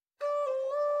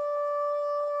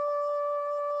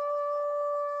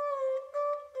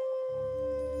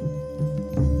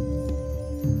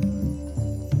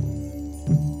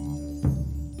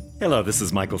Hello, this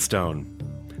is Michael Stone,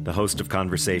 the host of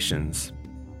Conversations.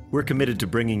 We're committed to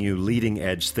bringing you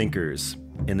leading-edge thinkers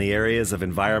in the areas of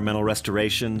environmental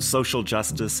restoration, social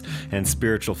justice, and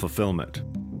spiritual fulfillment.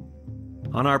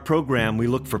 On our program, we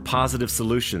look for positive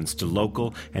solutions to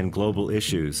local and global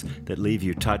issues that leave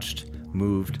you touched,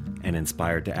 moved, and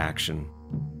inspired to action.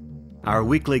 Our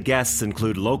weekly guests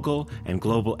include local and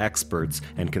global experts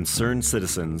and concerned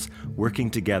citizens working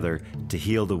together to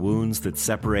heal the wounds that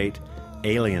separate,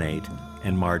 alienate,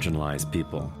 and marginalize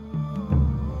people.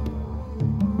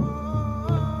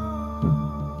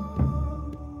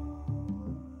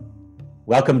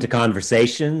 Welcome to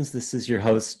Conversations. This is your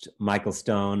host, Michael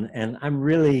Stone, and I'm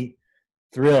really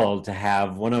thrilled to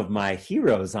have one of my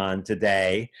heroes on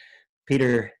today,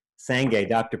 Peter Senge.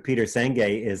 Dr. Peter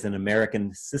Senge is an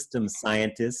American systems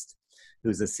scientist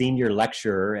who's a senior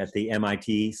lecturer at the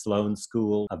MIT Sloan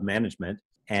School of Management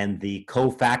and the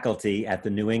co-faculty at the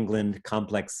New England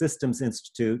Complex Systems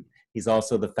Institute. He's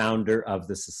also the founder of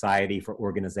the Society for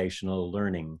Organizational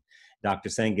Learning. Dr.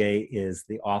 Senge is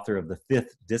the author of The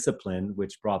Fifth Discipline,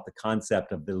 which brought the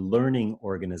concept of the learning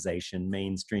organization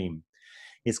mainstream.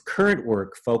 His current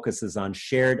work focuses on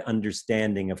shared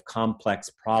understanding of complex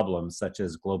problems such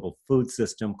as global food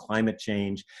system, climate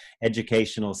change,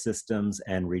 educational systems,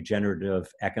 and regenerative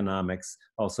economics,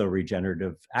 also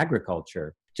regenerative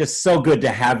agriculture. Just so good to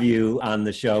have you on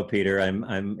the show, Peter.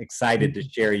 I'm excited to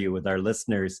share you with our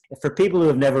listeners. For people who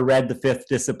have never read The Fifth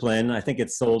Discipline, I think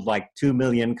it's sold like 2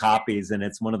 million copies, and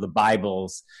it's one of the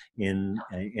Bibles in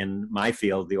my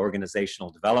field, the organizational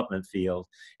development field.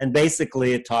 And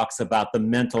basically, it talks about the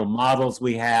mental models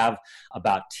we have,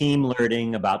 about team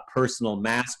learning, about personal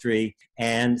mastery,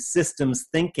 and systems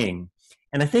thinking.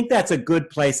 And I think that's a good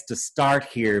place to start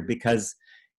here because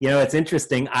it's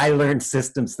interesting. I learned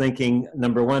systems thinking,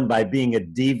 number one, by being a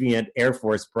deviant Air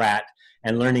Force brat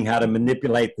and learning how to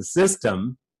manipulate the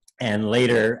system, and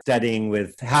later studying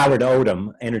with Howard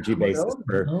Odum, Energy Basis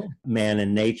for Man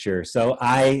and Nature. So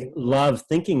I love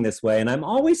thinking this way, and I'm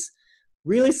always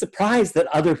really surprised that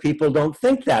other people don't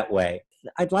think that way.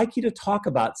 I'd like you to talk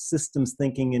about systems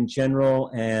thinking in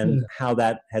general and how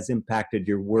that has impacted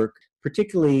your work,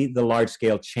 particularly the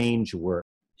large-scale change work.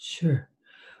 Sure.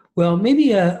 Well,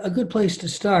 maybe a good place to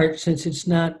start, since it's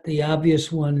not the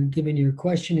obvious one given your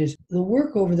question, is the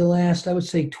work over the last, I would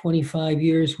say, 25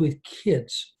 years with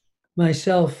kids.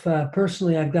 Myself,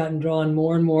 personally, I've gotten drawn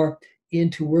more and more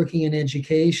into working in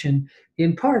education,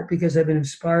 in part because I've been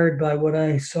inspired by what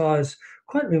I saw as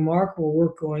quite remarkable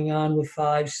work going on with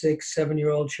 5, 6,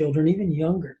 7-year-old children, even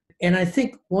younger. And I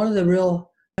think one of the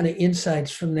real kind of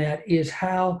insights from that is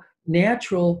how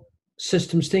natural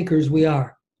systems thinkers we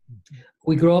are.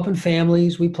 We grow up in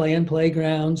families, we play in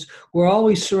playgrounds, we're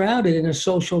always surrounded in a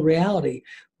social reality,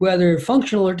 whether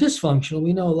functional or dysfunctional.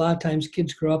 We know a lot of times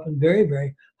kids grow up in very,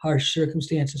 very harsh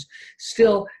circumstances.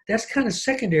 Still, that's kind of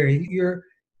secondary. Your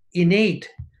innate,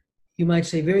 you might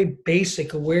say very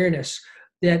basic awareness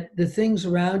that the things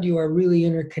around you are really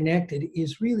interconnected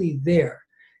is really there.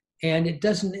 And it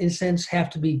doesn't, in a sense,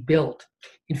 have to be built.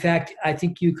 In fact, I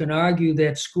think you can argue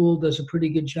that school does a pretty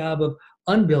good job of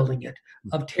unbuilding it,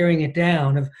 of tearing it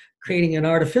down, of creating an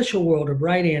artificial world of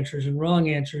right answers and wrong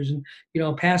answers and,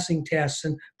 passing tests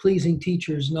and pleasing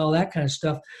teachers and all that kind of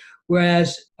stuff.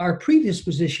 Whereas our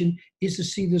predisposition is to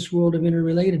see this world of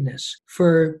interrelatedness.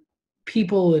 For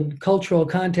people in cultural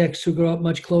contexts who grow up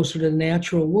much closer to the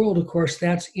natural world, of course,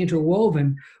 that's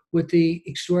interwoven with the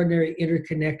extraordinary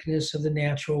interconnectedness of the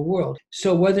natural world.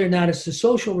 So whether or not it's the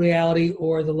social reality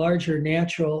or the larger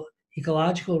natural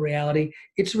ecological reality,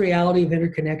 it's a reality of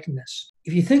interconnectedness.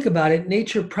 If you think about it,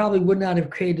 nature probably would not have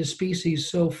created a species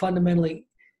so fundamentally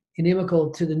inimical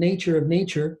to the nature of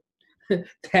nature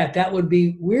that would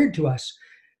be weird to us.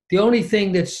 The only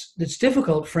thing that's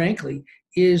difficult, frankly,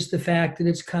 is the fact that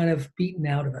it's kind of beaten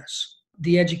out of us.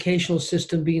 The educational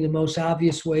system being the most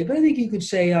obvious way, but I think you could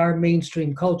say our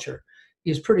mainstream culture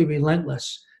is pretty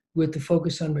relentless with the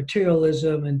focus on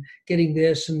materialism and getting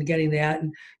this and getting that.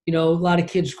 And, a lot of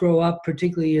kids grow up,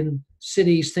 particularly in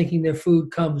cities, thinking their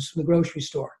food comes from the grocery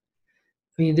store.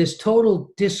 I mean, this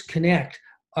total disconnect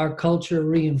our culture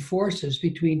reinforces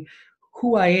between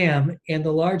who I am and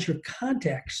the larger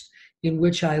context in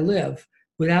which I live,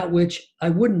 without which I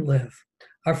wouldn't live.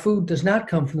 Our food does not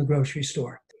come from the grocery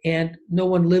store. And no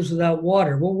one lives without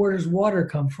water. Well, where does water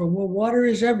come from? Well, water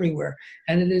is everywhere.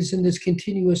 And it is in this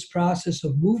continuous process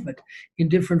of movement in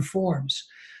different forms.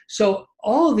 So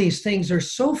all of these things are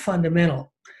so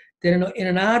fundamental that in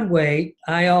an odd way,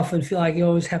 I often feel like you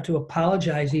always have to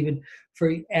apologize even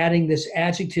for adding this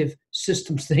adjective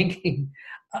systems thinking.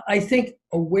 I think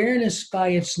awareness by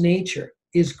its nature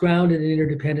is grounded in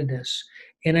interdependentness.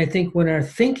 And I think when our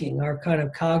thinking, our kind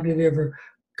of cognitive or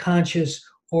conscious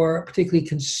or particularly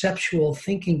conceptual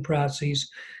thinking processes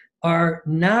are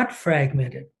not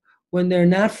fragmented, when they're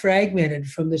not fragmented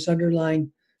from this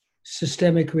underlying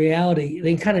systemic reality,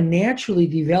 they kind of naturally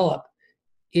develop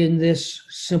in this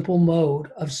simple mode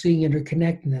of seeing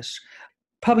interconnectedness.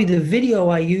 Probably the video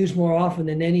I use more often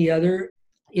than any other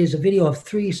is a video of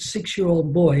 3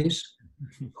 6-year-old boys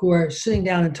who are sitting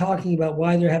down and talking about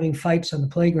why they're having fights on the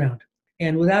playground.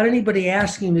 And without anybody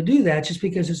asking them to do that, just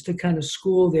because it's the kind of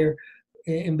school they're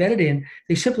embedded in,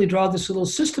 they simply draw this little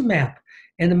system map.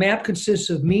 And the map consists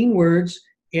of mean words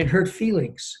and hurt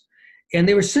feelings. And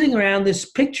they were sitting around this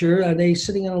picture, they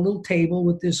sitting on a little table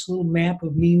with this little map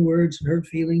of mean words and hurt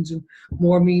feelings and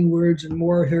more mean words and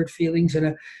more hurt feelings. And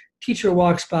a teacher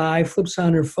walks by, flips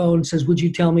on her phone, and says, "Would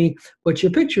you tell me what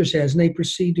your picture says?" And they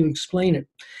proceed to explain it.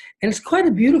 And it's quite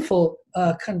a beautiful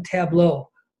kind of tableau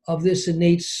of this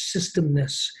innate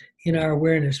systemness in our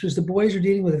awareness, because the boys are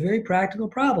dealing with a very practical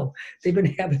problem. They've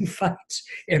been having fights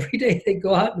every day. They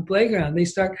go out in the playground, they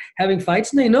start having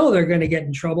fights, and they know they're going to get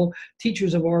in trouble.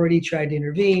 Teachers have already tried to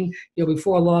intervene.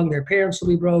 Before long, their parents will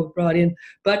be brought in.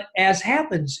 But as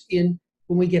happens when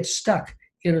we get stuck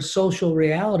in a social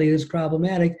reality that's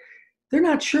problematic, they're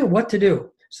not sure what to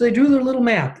do. So they drew their little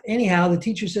map. Anyhow, the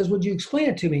teacher says, "Would you explain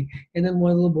it to me?" And then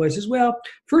one of the little boys says, "Well,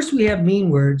 first we have mean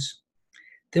words,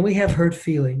 then we have hurt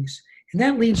feelings, and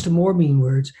that leads to more mean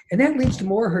words, and that leads to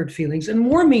more hurt feelings, and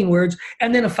more mean words,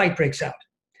 and then a fight breaks out."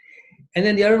 And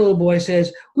then the other little boy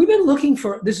says, "We've been looking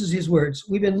for," this is his words,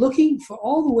 "we've been looking for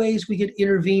all the ways we could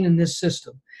intervene in this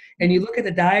system." And you look at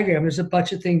the diagram, there's a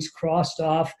bunch of things crossed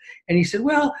off. And he said,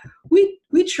 "Well, we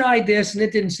tried this, and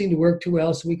it didn't seem to work too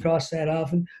well, so we crossed that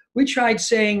off. And we tried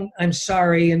saying, 'I'm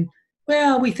sorry,' and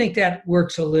well, we think that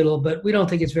works a little, but we don't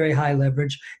think it's very high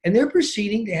leverage." And they're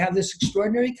proceeding to have this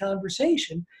extraordinary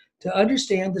conversation to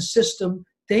understand the system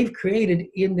they've created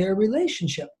in their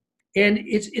relationship. And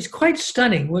it's quite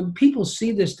stunning. When people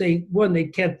see this, they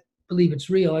can't believe it's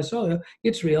real. I saw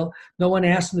it's real. No one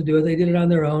asked them to do it. They did it on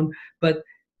their own. But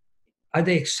are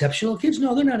they exceptional kids?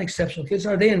 No, they're not exceptional kids.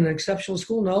 Are they in an exceptional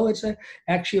school? No, it's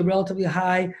actually a relatively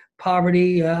high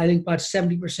poverty. I think about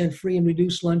 70% free and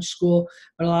reduced lunch school.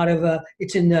 But a lot of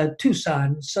it's in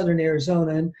Tucson, southern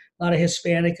Arizona, and a lot of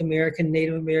Hispanic American,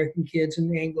 Native American kids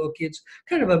and Anglo kids.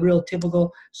 Kind of a real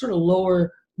typical sort of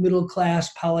lower middle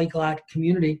class polyglot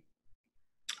community.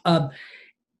 And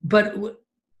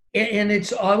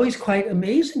it's always quite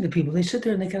amazing to people. They sit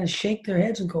there and they kind of shake their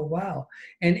heads and go, "Wow."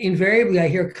 And invariably I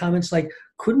hear comments like,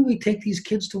 "Couldn't we take these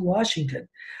kids to Washington?"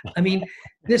 I mean,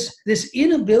 this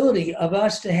inability of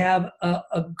us to have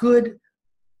a good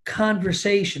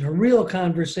conversation, a real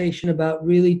conversation about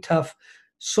really tough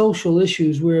social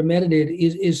issues we're embedded in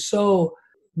is so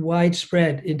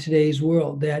widespread in today's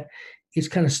world that it's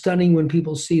kind of stunning when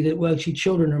people see that, well, actually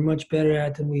children are much better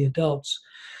at it than we adults.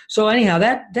 So anyhow,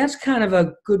 that's kind of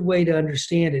a good way to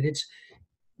understand it. It's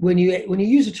when you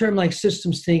use a term like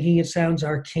systems thinking, it sounds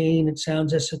arcane, it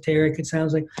sounds esoteric, it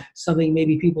sounds like something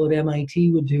maybe people at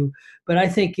MIT would do. But I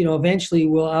think eventually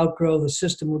we'll outgrow the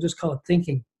system. We'll just call it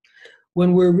thinking.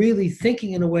 When we're really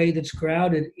thinking in a way that's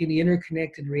grounded in the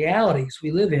interconnected realities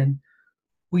we live in,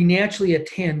 we naturally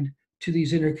attend to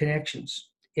these interconnections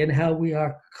and how we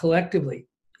are collectively,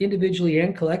 individually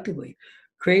and collectively,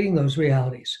 creating those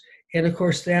realities. And of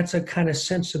course, that's a kind of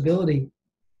sensibility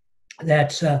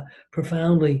that's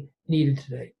profoundly needed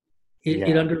today.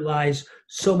 It underlies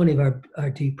so many of our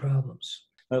deep problems.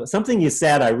 Something you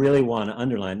said I really want to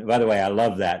underline. By the way, I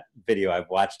love that video. I've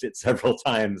watched it several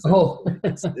times. Oh,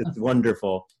 it's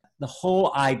wonderful. The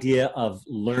whole idea of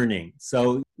learning.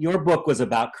 So your book was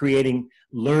about creating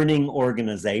learning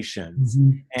organizations.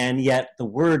 Mm-hmm. And yet the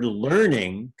word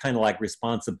learning, kind of like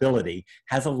responsibility,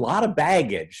 has a lot of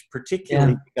baggage,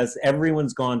 particularly because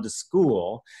everyone's gone to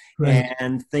school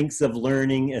and thinks of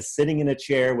learning as sitting in a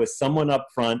chair with someone up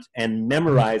front and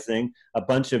memorizing a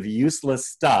bunch of useless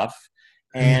stuff.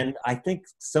 And I think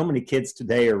so many kids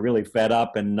today are really fed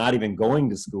up and not even going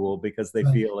to school because they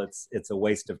feel it's a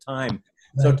waste of time.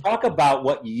 So talk about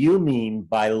what you mean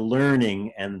by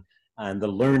learning and the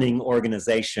learning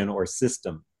organization or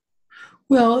system.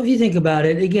 Well, if you think about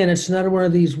it, again, it's not one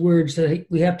of these words that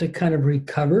we have to kind of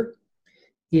recover.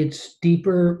 It's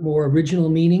deeper, more original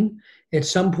meaning. At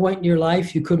some point in your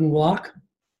life, you couldn't walk.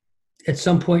 At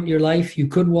some point in your life, you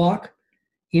could walk.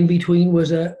 In between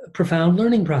was a profound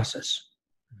learning process.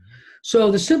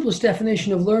 So the simplest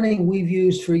definition of learning we've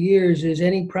used for years is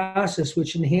any process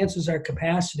which enhances our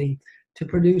capacity to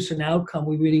produce an outcome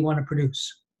we really want to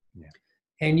produce. Yeah.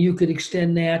 And you could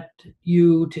extend that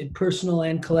to personal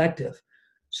and collective.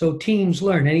 So teams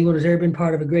learn. Anyone who's ever been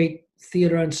part of a great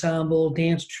theater ensemble,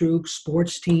 dance troupe,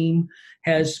 sports team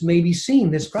has maybe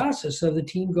seen this process of the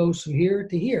team goes from here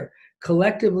to here,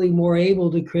 collectively more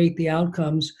able to create the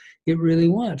outcomes it really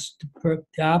wants to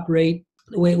operate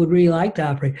the way it would really like to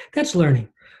operate. That's learning.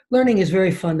 Learning is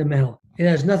very fundamental. It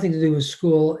has nothing to do with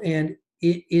school, and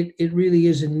it really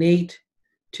is innate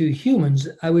to humans.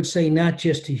 I would say not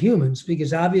just to humans,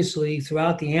 because obviously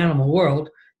throughout the animal world,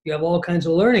 you have all kinds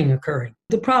of learning occurring.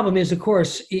 The problem is, of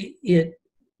course,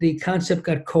 the concept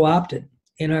got co-opted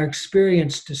and our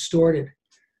experience distorted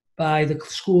by the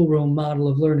schoolroom model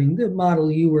of learning, the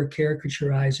model you were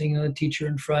caricaturizing. The teacher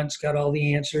in front's got all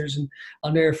the answers. And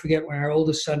I'll never forget when our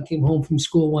oldest son came home from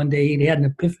school one day, he had an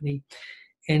epiphany.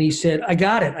 And he said, I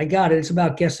got it. It's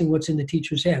about guessing what's in the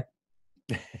teacher's head.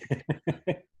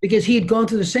 Because he had gone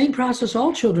through the same process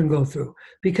all children go through.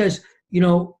 Because,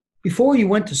 before you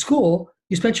went to school,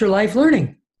 you spent your life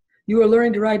learning. You were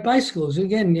learning to ride bicycles.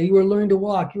 Again, you were learning to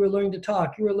walk. You were learning to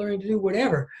talk. You were learning to do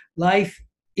whatever. Life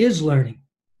is learning.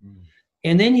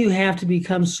 And then you have to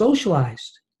become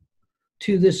socialized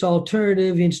to this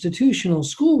alternative institutional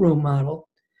schoolroom model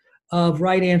of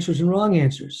right answers and wrong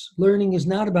answers. Learning is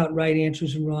not about right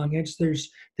answers and wrong answers.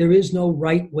 There is no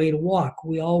right way to walk.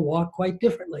 We all walk quite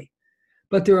differently.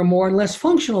 But there are more and less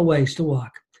functional ways to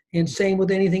walk. And same with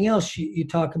anything else you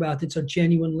talk about that's a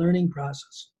genuine learning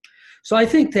process. So I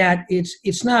think that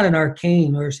it's not an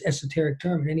arcane or esoteric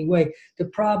term in any way. The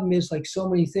problem is, like so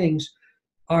many things,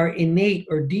 our innate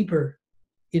or deeper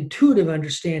intuitive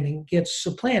understanding gets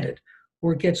supplanted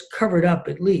or gets covered up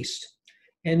at least,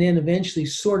 and then eventually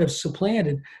sort of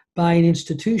supplanted by an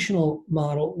institutional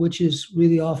model, which is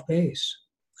really off base.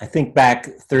 I think back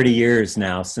 30 years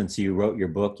now since you wrote your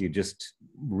book, you just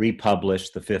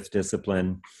republished The Fifth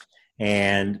Discipline,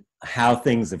 and how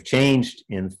things have changed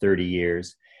in 30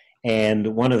 years.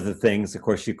 And one of the things, of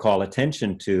course, you call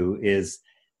attention to is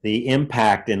the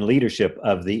impact and leadership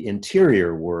of the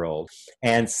interior world.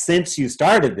 And since you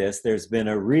started this, there's been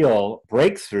a real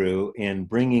breakthrough in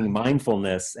bringing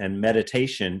mindfulness and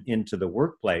meditation into the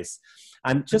workplace.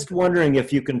 I'm just wondering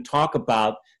if you can talk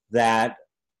about that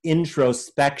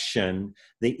introspection,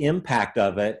 the impact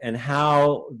of it, and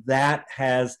how that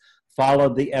has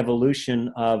followed the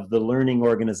evolution of the learning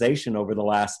organization over the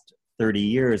last 30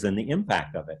 years and the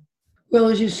impact of it. Well,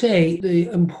 as you say, the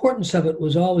importance of it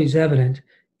was always evident,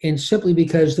 and simply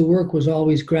because the work was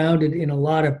always grounded in a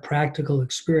lot of practical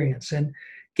experience. And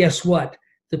guess what?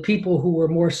 The people who were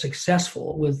more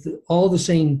successful with all the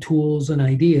same tools and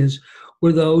ideas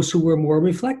were those who were more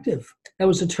reflective. That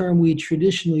was a term we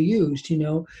traditionally used,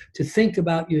 to think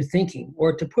about your thinking,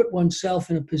 or to put oneself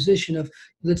in a position of,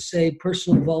 let's say,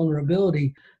 personal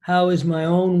vulnerability. How is my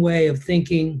own way of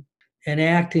thinking and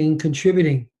acting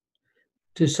contributing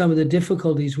to some of the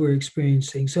difficulties we're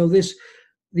experiencing? So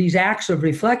these acts of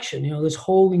reflection, this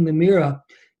holding the mirror up,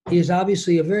 is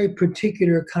obviously a very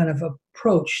particular kind of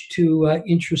approach to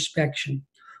introspection,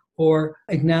 or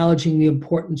acknowledging the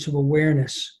importance of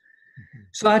awareness.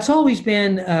 So it's always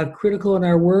been critical in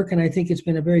our work, and I think it's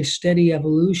been a very steady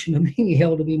evolution of being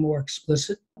able to be more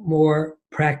explicit, more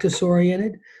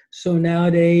practice-oriented. So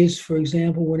nowadays, for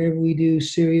example, whenever we do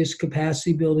serious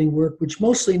capacity building work, which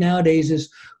mostly nowadays is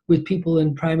with people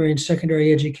in primary and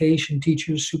secondary education,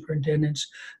 teachers, superintendents,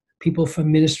 people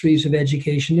from ministries of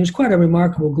education, there's quite a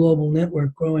remarkable global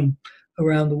network growing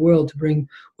around the world to bring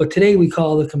what today we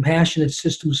call the compassionate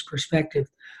systems perspective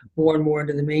more and more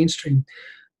into the mainstream.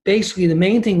 Basically, the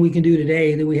main thing we can do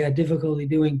today that we had difficulty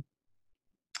doing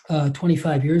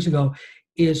 25 years ago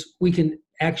is we can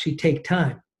actually take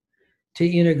time to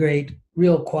integrate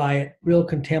real quiet, real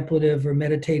contemplative or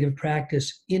meditative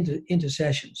practice into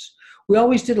sessions. We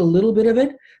always did a little bit of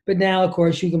it, but now, of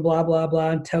course, you can blah, blah, blah,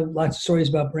 and tell lots of stories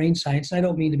about brain science. And I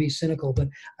don't mean to be cynical, but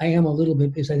I am a little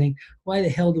bit, because I think, why the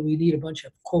hell do we need a bunch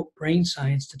of, quote, brain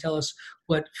science to tell us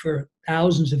what for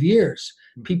thousands of years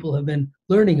people have been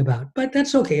learning about? But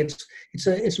that's okay.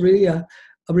 It's really a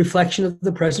reflection of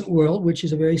the present world, which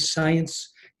is a very science.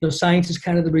 Science is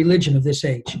kind of the religion of this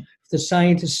age. If the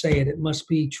scientists say it, it must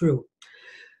be true.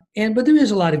 But there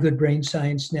is a lot of good brain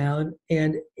science now,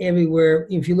 and everywhere.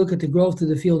 If you look at the growth of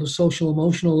the field of social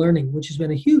emotional learning, which has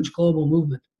been a huge global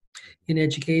movement in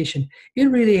education,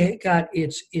 it really got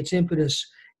its impetus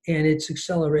and its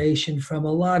acceleration from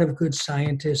a lot of good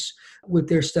scientists with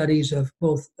their studies of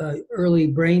both early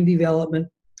brain development,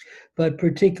 but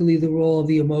particularly the role of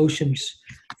the emotions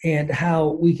and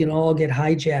how we can all get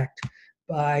hijacked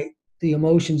by the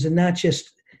emotions, and not just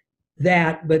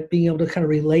that, but being able to kind of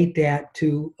relate that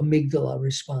to amygdala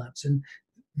response and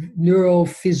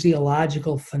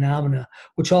neurophysiological phenomena,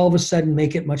 which all of a sudden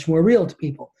make it much more real to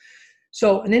people.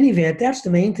 So in any event, that's the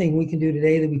main thing we can do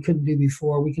today that we couldn't do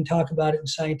before. We can talk about it in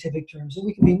scientific terms, and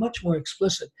we can be much more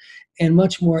explicit and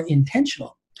much more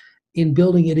intentional in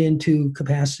building it into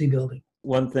capacity building.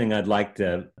 One thing I'd like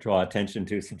to draw attention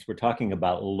to, since we're talking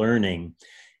about learning,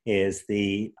 is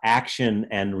the action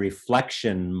and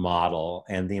reflection model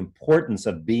and the importance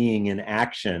of being in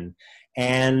action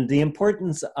and the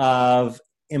importance of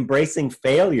embracing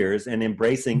failures and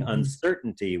embracing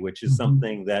uncertainty, which is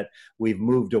something that we've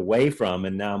moved away from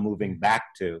and now moving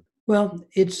back to. Well,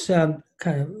 it's kind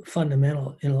of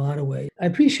fundamental in a lot of ways. I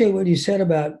appreciate what you said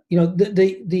about,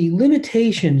 the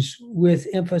limitations with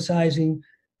emphasizing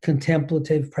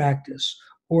contemplative practice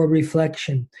or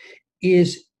reflection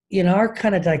is in our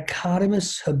kind of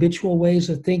dichotomous habitual ways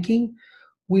of thinking,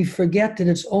 we forget that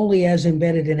it's only as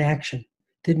embedded in action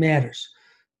that matters.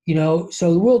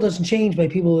 So the world doesn't change by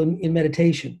people in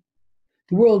meditation.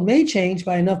 The world may change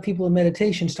by enough people in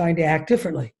meditation starting to act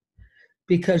differently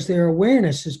because their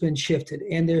awareness has been shifted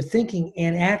and their thinking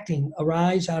and acting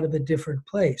arise out of a different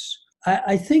place.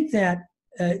 I think that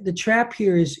the trap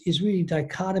here is really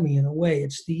dichotomy in a way.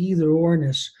 It's the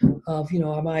either-orness of,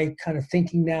 am I kind of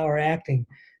thinking now or acting?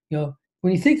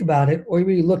 When you think about it or you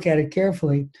really look at it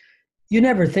carefully, you're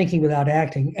never thinking without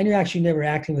acting, and you're actually never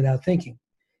acting without thinking.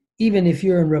 Even if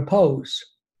you're in repose,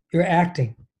 you're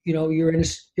acting.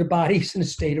 Your body's in a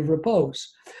state of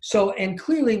repose. So, and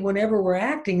clearly, whenever we're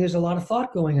acting, there's a lot of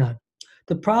thought going on.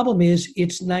 The problem is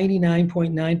it's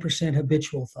 99.9%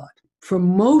 habitual thought. For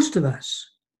most of us,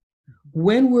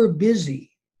 when we're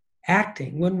busy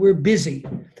acting, when we're busy,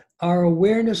 our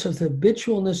awareness of the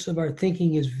habitualness of our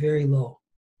thinking is very low.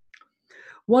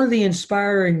 One of the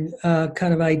inspiring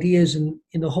kind of ideas in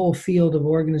the whole field of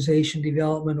organization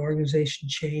development, organization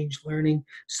change, learning,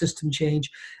 system change,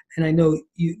 and I know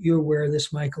you're aware of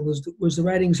this, Michael, was the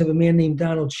writings of a man named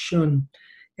Donald Schön,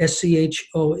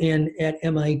 Schon, at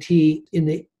MIT in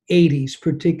the 80s,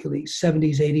 particularly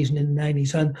 70s, 80s, and in the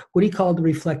 90s, on what he called the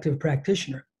reflective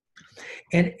practitioner.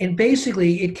 And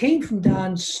basically, it came from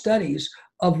Don's studies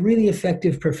of really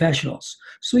effective professionals.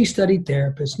 So he studied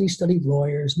therapists, and he studied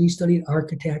lawyers, and he studied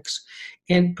architects.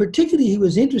 And particularly, he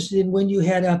was interested in when you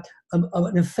had an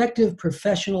effective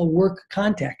professional work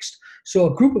context. So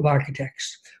a group of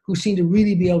architects who seemed to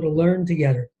really be able to learn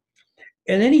together.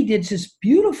 And then he did this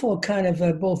beautiful kind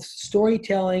of both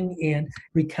storytelling and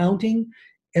recounting,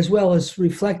 as well as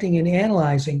reflecting and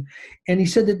analyzing. And he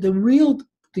said that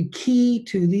the key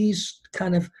to these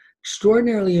kind of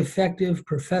extraordinarily effective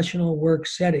professional work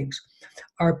settings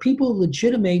are people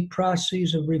legitimate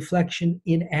processes of reflection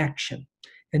in action.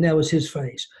 And that was his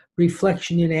phrase,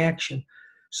 reflection in action.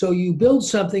 So you build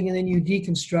something and then you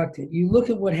deconstruct it. You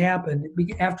look at what happened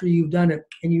after you've done it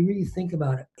and you really think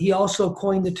about it. He also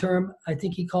coined the term, I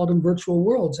think he called them virtual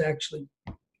worlds, actually,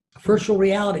 virtual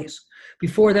realities.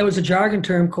 Before, that was a jargon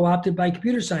term co-opted by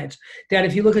computer science, that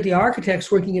if you look at the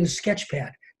architects working in a sketch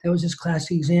pad, that was his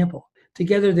classic example.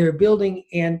 Together, they're building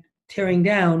and tearing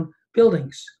down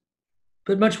buildings,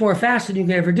 but much more fast than you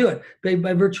can ever do it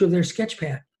by virtue of their sketch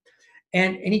pad.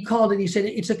 And he called it, he said,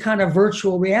 it's a kind of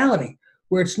virtual reality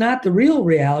where it's not the real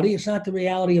reality. It's not the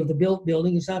reality of the built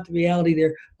building. It's not the reality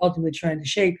they're ultimately trying to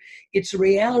shape. It's a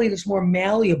reality that's more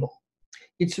malleable.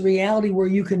 It's a reality where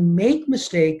you can make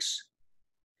mistakes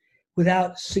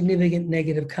without significant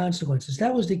negative consequences.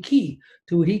 That was the key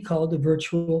to what he called the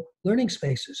virtual learning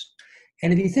spaces.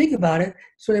 And if you think about it,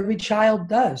 it's what every child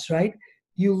does, right?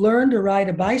 You learn to ride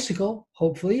a bicycle,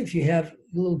 hopefully, if you have a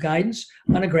little guidance,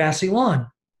 on a grassy lawn,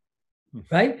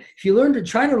 right? If you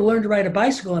try to learn to ride a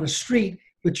bicycle on a street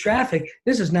with traffic,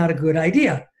 this is not a good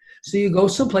idea. So you go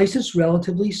someplace that's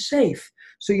relatively safe.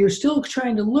 So you're still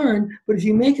trying to learn, but if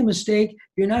you make a mistake,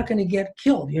 you're not going to get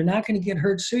killed. You're not going to get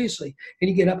hurt seriously. And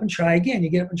you get up and try again. You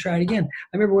get up and try it again.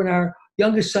 I remember when our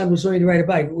youngest son was learning to ride a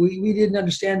bike, we didn't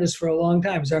understand this for a long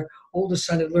time because our oldest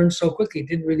son had learned so quickly. It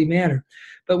didn't really matter.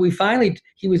 But we finally,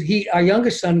 our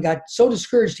youngest son got so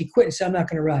discouraged, he quit and said, I'm not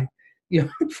going to ride.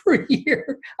 For a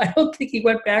year. I don't think he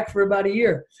went back for about a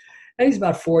year. And he's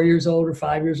about 4 years old or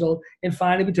 5 years old. And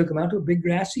finally, we took him out to a big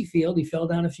grassy field. He fell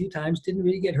down a few times, didn't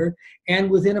really get hurt.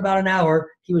 And within about an hour,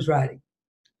 he was riding.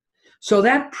 So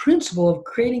that principle of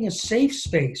creating a safe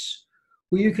space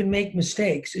where you can make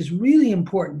mistakes is really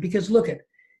important because look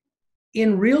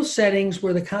in real settings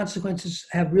where the consequences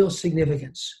have real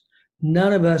significance,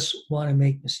 none of us want to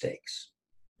make mistakes,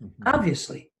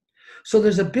 obviously. So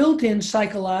there's a built-in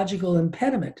psychological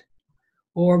impediment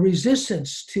or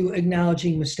resistance to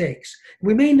acknowledging mistakes.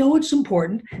 We may know it's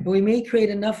important, and we may create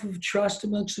enough of trust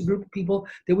amongst a group of people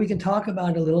that we can talk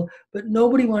about it a little, but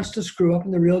nobody wants to screw up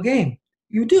in the real game.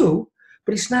 You do,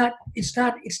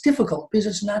 but it's difficult because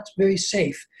it's not very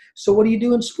safe. So what do you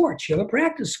do in sports? You have a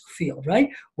practice field, right?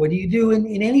 What do you do in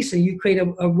any setting? You create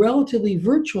a relatively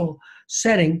virtual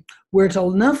setting where it's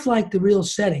enough like the real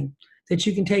setting that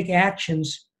you can take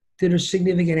actions that are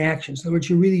significant actions. In other words,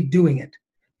 you're really doing it.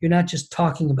 You're not just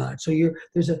talking about it. So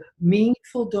there's a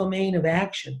meaningful domain of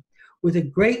action with a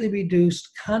greatly reduced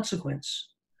consequence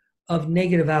of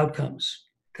negative outcomes.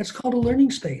 That's called a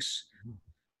learning space.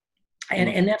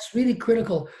 And that's really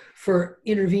critical for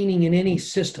intervening in any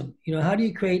system. How do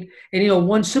you create, and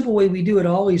one simple way we do it,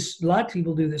 a lot of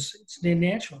people do this, it's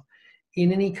natural.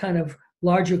 In any kind of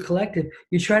larger collective,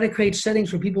 you try to create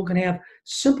settings where people can have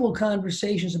simple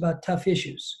conversations about tough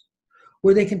issues,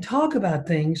 where they can talk about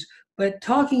things, but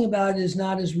talking about it is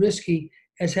not as risky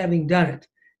as having done it.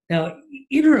 Now,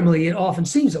 interimly, it often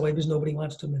seems that way because nobody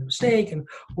wants to make a mistake, and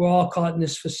we're all caught in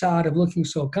this facade of looking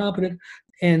so competent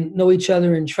and know each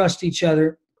other and trust each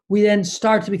other. We then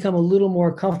start to become a little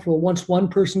more comfortable. Once one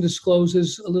person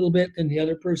discloses a little bit, then the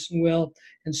other person will,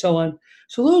 and so on.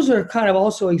 So those are kind of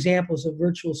also examples of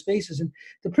virtual spaces. And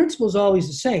the principle is always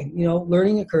the same.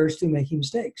 Learning occurs through making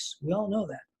mistakes. We all know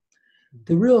that.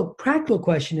 The real practical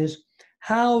question is,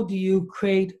 how do you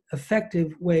create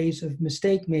effective ways of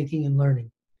mistake making and learning?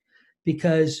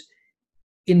 Because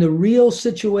in the real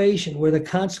situation where the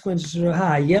consequences are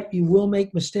high, yep, you will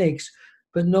make mistakes,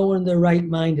 but no one in their right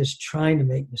mind is trying to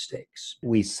make mistakes.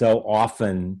 We so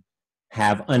often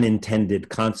have unintended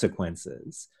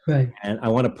consequences. Right. And I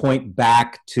want to point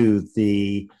back to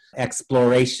the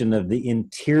exploration of the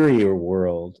interior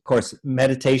world. Of course,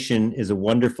 meditation is a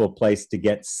wonderful place to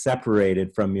get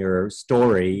separated from your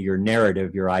story, your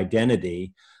narrative, your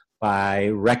identity, by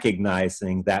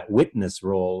recognizing that witness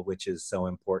role, which is so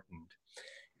important.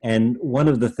 And one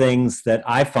of the things that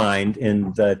I find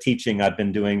in the teaching I've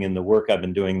been doing, in the work I've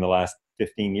been doing the last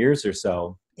 15 years or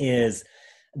so, is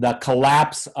the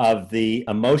collapse of the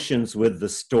emotions with the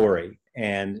story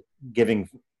and giving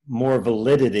more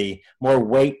validity, more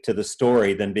weight to the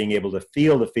story than being able to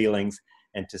feel the feelings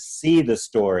and to see the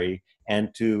story and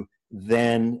to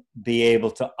then be able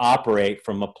to operate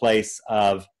from a place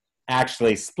of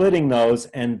actually splitting those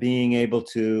and being able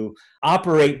to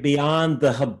operate beyond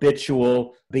the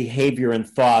habitual behavior and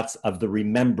thoughts of the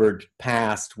remembered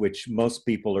past, which most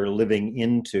people are living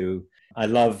into. I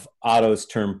love Otto's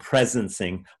term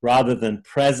presencing, rather than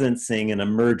presencing an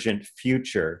emergent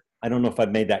future. I don't know if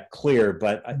I've made that clear,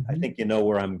 but I think you know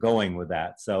where I'm going with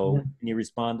that. So Can you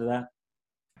respond to that?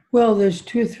 Well, there's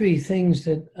 2 or 3 things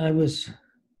that I was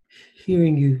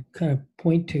hearing you kind of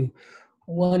point to.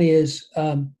 One is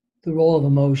the role of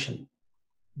emotion.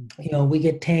 We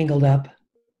get tangled up.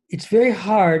 It's very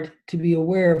hard to be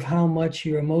aware of how much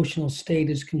your emotional state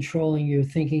is controlling your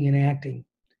thinking and acting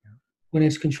when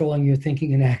it's controlling your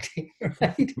thinking and acting,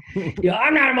 right?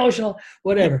 I'm not emotional,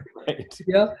 whatever.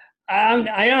 Right.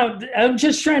 I'm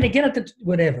just trying to get at the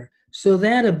whatever. So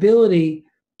that ability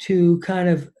to kind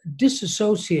of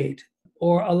disassociate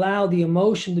or allow the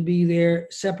emotion to be there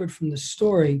separate from the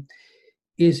story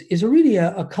is really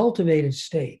a cultivated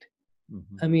state.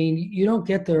 I mean, you don't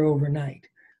get there overnight.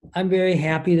 I'm very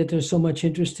happy that there's so much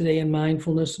interest today in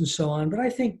mindfulness and so on, but I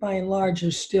think by and large,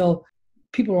 there's still,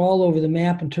 people are all over the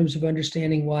map in terms of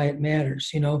understanding why it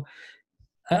matters.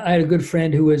 I had a good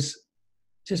friend who was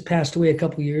just passed away a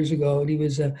couple of years ago, and he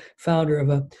was a founder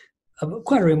of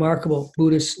quite a remarkable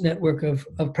Buddhist network of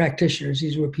practitioners.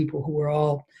 These were people who were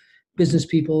all business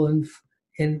people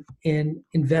and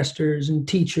investors and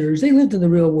teachers. They lived in the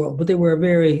real world, but they were a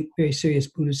very, very serious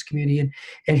Buddhist community.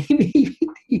 And he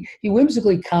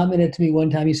whimsically commented to me one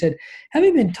time, he said,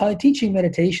 having been teaching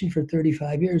meditation for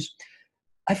 35 years,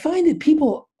 I find that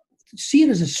people see it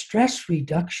as a stress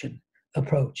reduction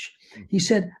approach. He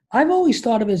said, I've always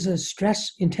thought of it as a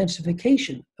stress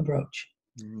intensification approach.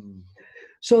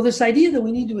 So this idea that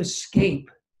we need to escape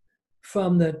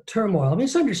from the turmoil, I mean,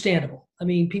 it's understandable. I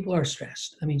mean, people are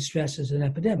stressed. I mean, stress is an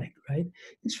epidemic, right?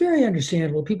 It's very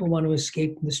understandable. People want to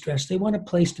escape from the stress. They want a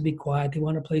place to be quiet. They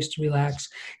want a place to relax.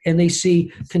 And they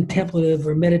see contemplative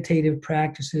or meditative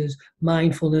practices,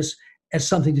 mindfulness, as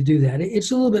something to do that.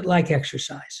 It's a little bit like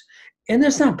exercise. And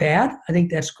that's not bad. I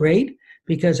think that's great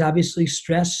because obviously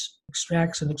stress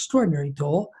extracts an extraordinary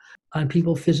toll on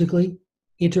people physically,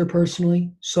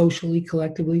 interpersonally, socially,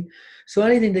 collectively. So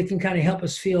anything that can kind of help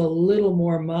us feel a little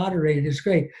more moderated is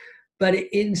great. But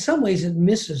in some ways, it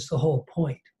misses the whole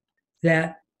point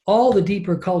that all the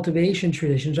deeper cultivation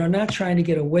traditions are not trying to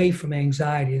get away from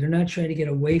anxiety. They're not trying to get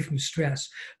away from stress.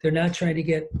 They're not trying to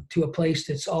get to a place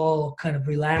that's all kind of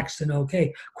relaxed and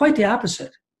okay. Quite the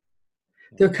opposite.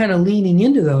 They're kind of leaning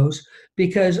into those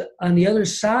because on the other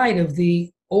side of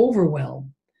the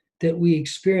overwhelm, that we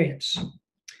experience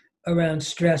around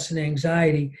stress and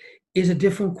anxiety is a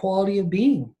different quality of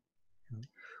being,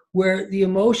 where the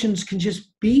emotions can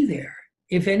just be there,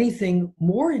 if anything,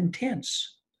 more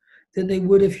intense than they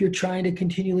would if you're trying to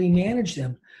continually manage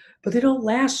them. But they don't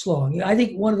last long. I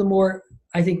think one of the more,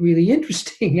 really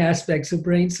interesting aspects of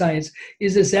brain science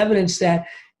is this evidence that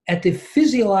at the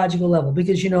physiological level,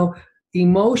 because,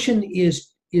 emotion is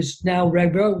now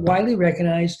widely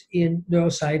recognized in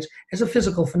neuroscience as a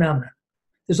physical phenomenon.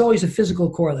 There's always a physical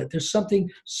correlate. There's something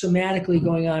somatically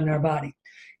going on in our body.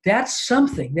 That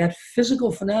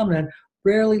physical phenomenon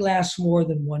rarely lasts more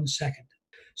than 1 second.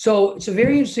 So it's a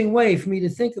very interesting way for me to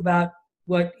think about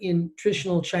what in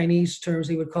traditional Chinese terms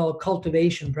they would call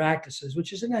cultivation practices,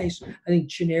 which is a nice, I think,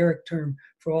 generic term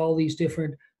for all these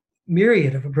different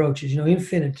myriad of approaches,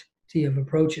 infinity of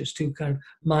approaches to kind of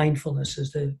mindfulness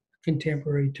as the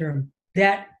contemporary term.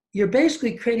 That you're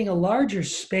basically creating a larger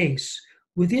space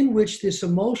within which this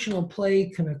emotional play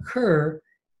can occur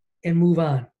and move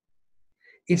on.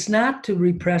 It's not to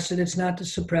repress it. It's not to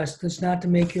suppress it. It's not to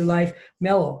make your life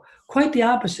mellow. Quite the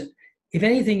opposite. If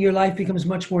anything, your life becomes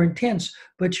much more intense,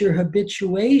 but your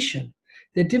habituation,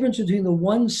 the difference between the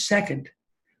 1 second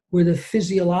where the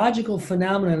physiological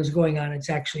phenomenon is going on, it's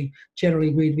actually generally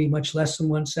agreed to be much less than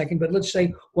 1 second, but let's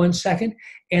say 1 second,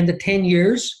 and the 10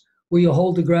 years where you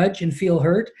hold a grudge and feel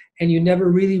hurt and you never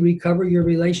really recover your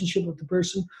relationship with the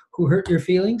person who hurt your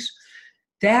feelings,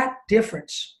 that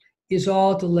difference is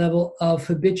all at the level of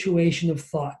habituation of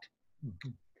thought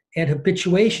and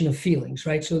habituation of feelings,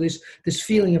 right? So this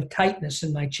feeling of tightness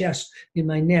in my chest, in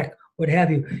my neck, what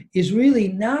have you, is really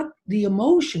not the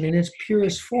emotion in its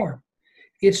purest form.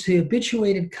 It's the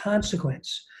habituated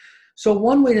consequence. So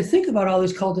one way to think about all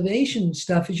this cultivation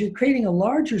stuff is you're creating a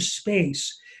larger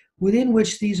space within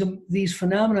which these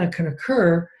phenomena can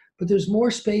occur, but there's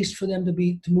more space for them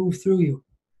to move through you,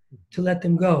 to let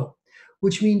them go,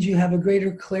 which means you have a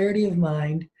greater clarity of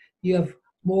mind, you have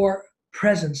more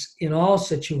presence in all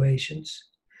situations,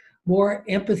 more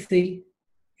empathy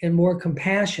and more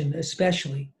compassion,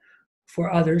 especially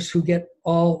for others we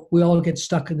all get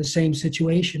stuck in the same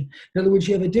situation. In other words,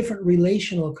 you have a different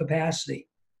relational capacity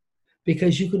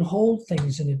because you can hold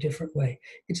things in a different way.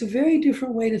 It's a very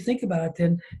different way to think about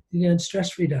it than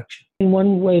stress reduction. And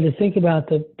one way to think about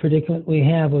the predicament we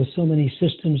have with so many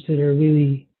systems that are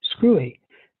really screwy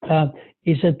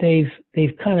is that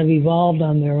they've kind of evolved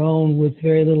on their own with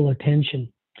very little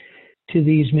attention to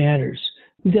these matters.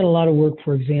 We've done a lot of work,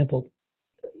 for example,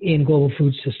 in global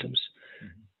food systems.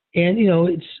 And,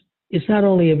 it's not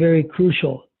only a very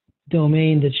crucial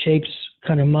domain that shapes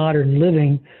kind of modern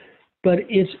living, but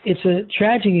it's a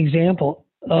tragic example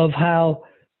of how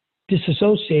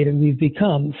disassociated we've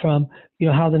become from,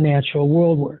 how the natural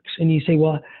world works. And you say,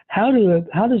 well, how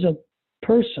does a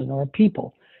person or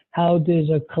people, how does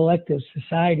a collective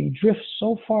society drift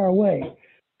so far away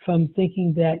from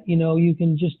thinking that, you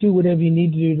can just do whatever you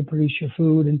need to do to produce your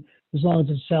food, and as long as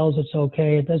it sells, it's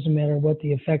okay. It doesn't matter what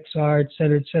the effects are, et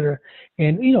cetera, et cetera.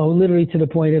 And, literally to the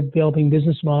point of developing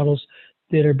business models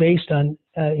that are based on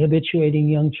habituating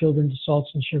young children to salts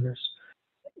and sugars.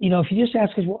 If you just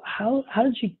ask us, well, how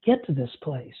did you get to this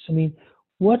place? I mean,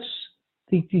 what's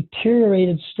the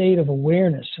deteriorated state of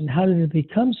awareness, and how did it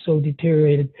become so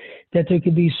deteriorated that there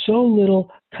could be so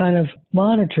little kind of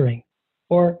monitoring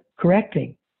or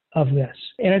correcting of this?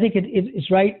 And I think it's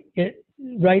right. It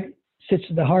sits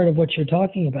at the heart of what you're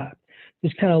talking about.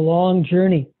 This kind of long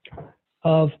journey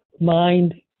of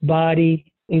mind, body,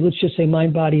 let's just say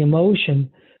mind, body, emotion,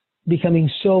 becoming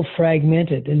so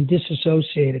fragmented and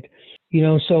disassociated.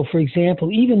 So for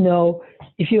example, even though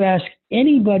if you ask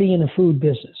anybody in the food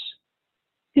business,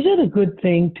 is it a good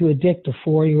thing to addict a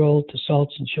 4-year-old to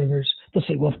salts and sugars? They'll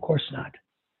say, well, of course not.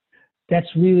 That's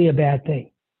really a bad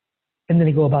thing. And then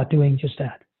they go about doing just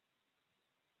that.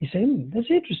 You say,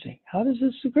 that's interesting. How does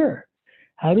this occur?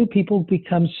 How do people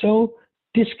become so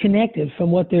disconnected from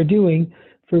what they're doing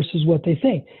versus what they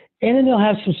think? And then they'll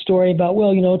have some story about,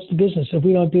 well, it's the business. If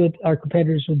we don't do it, our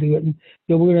competitors will do it. And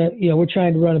we're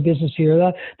trying to run a business here.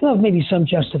 They'll have maybe some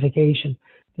justification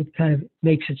that kind of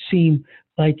makes it seem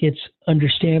like it's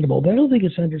understandable. But I don't think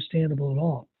it's understandable at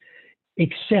all,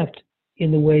 except in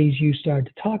the ways you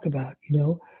started to talk about.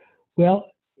 Well,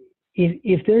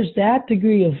 if there's that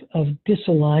degree of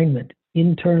disalignment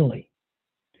internally,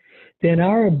 then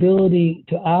our ability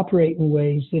to operate in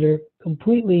ways that are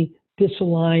completely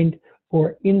disaligned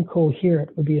or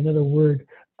incoherent would be another word,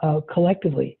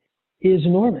 collectively, is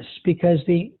enormous, because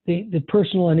the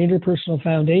personal and interpersonal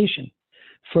foundation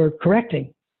for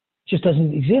correcting just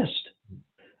doesn't exist.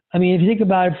 I mean, if you think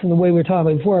about it from the way we were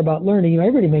talking before about learning,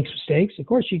 everybody makes mistakes. Of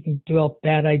course, you can develop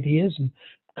bad ideas and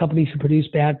companies who produce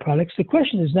bad products. The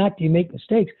question is not, do you make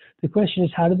mistakes? The question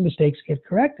is, how do the mistakes get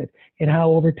corrected? And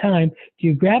how over time do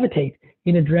you gravitate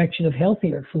in a direction of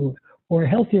healthier food or a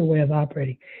healthier way of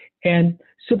operating? And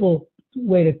simple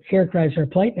way to characterize our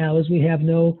plight now is we have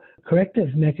no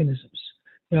corrective mechanisms.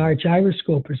 Our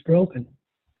gyroscope is broken.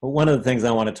 But one of the things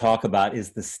I want to talk about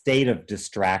is the state of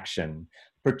distraction,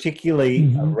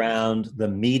 particularly around the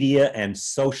media and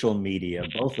social media,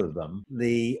 both of them.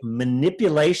 The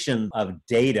manipulation of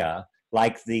data,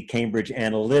 like the Cambridge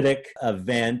Analytic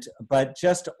event, but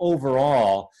just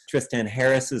overall, Tristan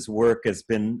Harris's work has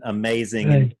been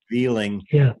amazing in revealing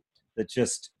that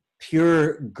just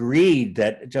pure greed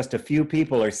that just a few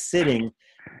people are sitting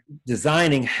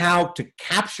designing how to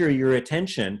capture your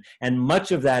attention, and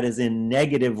much of that is in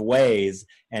negative ways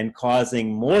and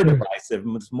causing more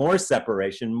divisiveness, more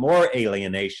separation, more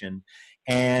alienation,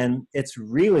 and it's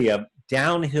really a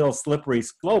downhill slippery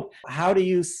slope. How do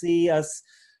you see us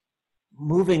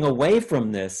moving away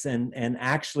from this and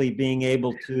actually being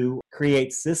able to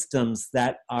create systems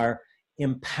that are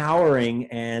empowering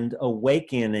and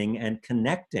awakening and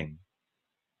connecting?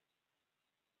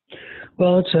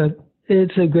 Well,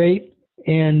 it's a great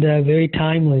and very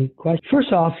timely question.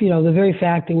 First off, the very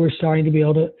fact that we're starting to be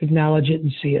able to acknowledge it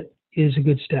and see it is a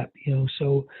good step.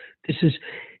 So this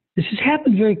has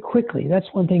happened very quickly. That's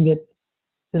one thing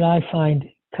that I find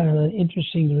kind of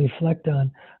interesting to reflect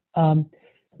on.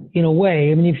 In a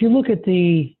way, I mean, if you look at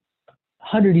the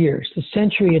 100 years, the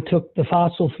century it took the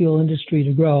fossil fuel industry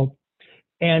to grow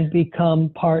and become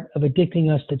part of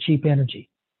addicting us to cheap energy.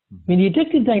 I mean, the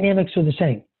addictive dynamics are the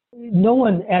same. No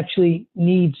one actually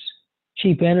needs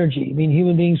cheap energy. I mean,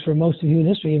 human beings for most of human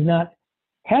history have not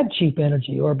had cheap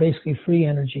energy or basically free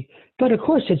energy. But of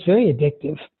course, it's very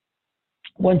addictive.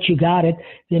 Once you got it,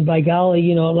 then by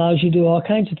golly, it allows you to do all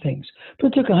kinds of things. But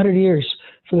it took 100 years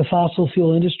for the fossil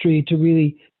fuel industry to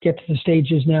really get to the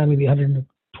stages now, maybe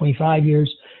 125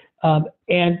 years,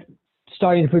 and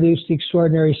starting to produce the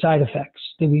extraordinary side effects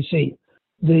that we see.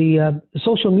 The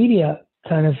social media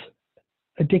kind of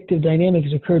addictive dynamic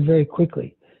has occurred very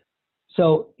quickly.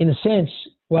 So in a sense,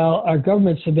 while our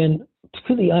governments have been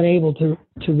completely unable to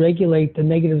regulate the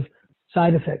negative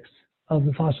side effects of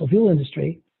the fossil fuel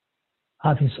industry,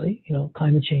 obviously,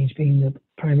 climate change being the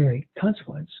primary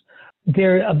consequence,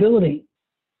 their ability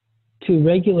to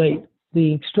regulate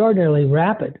the extraordinarily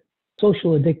rapid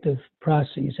social addictive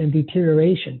processes and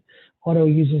deterioration. Otto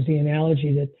uses the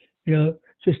analogy that,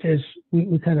 just as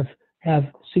we kind of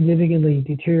have significantly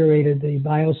deteriorated the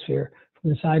biosphere from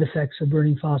the side effects of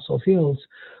burning fossil fuels,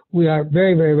 we are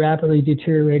very, very rapidly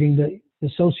deteriorating the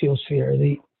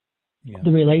sociosphere,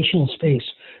 the relational space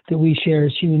that we share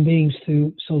as human beings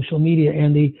through social media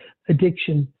and the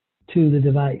addiction to the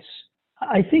device.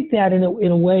 I think that in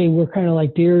a way, we're kind of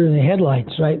like deer in the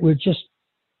headlights, right? We're just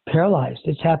paralyzed.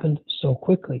 It's happened so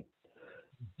quickly.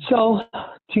 So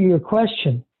to your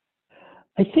question,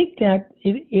 I think that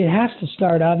it has to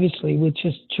start, obviously, with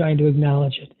just trying to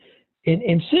acknowledge it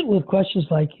and sit with questions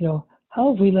like, how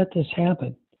have we let this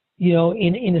happen?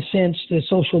 In a sense, the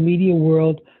social media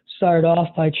world started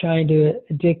off by trying to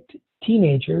addict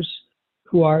teenagers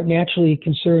who are naturally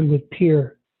concerned with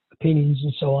peer opinions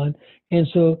and so on. And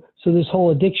so this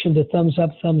whole addiction to thumbs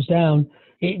up, thumbs down,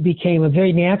 it became a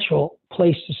very natural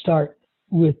place to start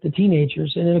with the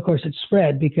teenagers. And then, of course, it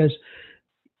spread because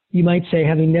you might say,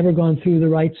 having never gone through the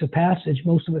rites of passage,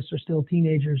 most of us are still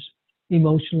teenagers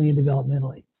emotionally and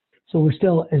developmentally. So we're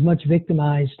still as much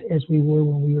victimized as we were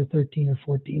when we were 13 or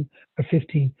 14 or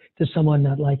 15 to someone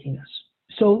not liking us.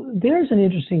 So there's an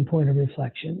interesting point of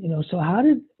reflection. So how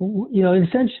did, in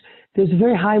a sense, there's a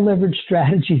very high leverage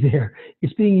strategy there.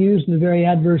 It's being used in a very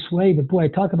adverse way, but boy, I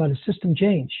talk about a system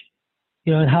change,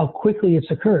 and how quickly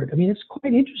it's occurred. I mean, it's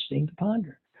quite interesting to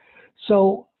ponder.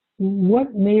 So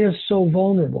what made us so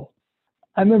vulnerable?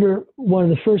 I remember one of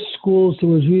the first schools that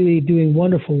was really doing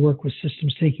wonderful work with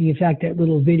systems thinking. In fact, that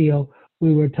little video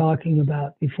we were talking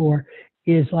about before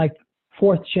is like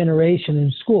fourth generation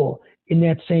in school in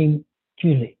that same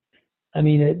community. I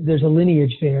mean, there's a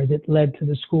lineage there that led to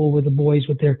the school where the boys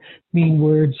with their mean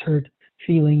words, hurt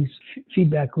feelings,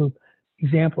 feedback group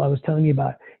example I was telling you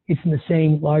about. It's in the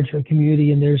same larger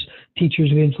community, and there's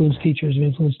teachers of influence, teachers of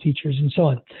influence, teachers, and so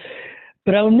on.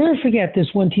 But I will never forget this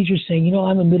one teacher saying,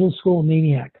 I'm a middle school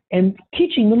maniac. And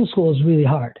teaching middle school is really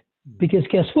hard because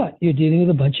guess what? You're dealing with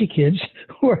a bunch of kids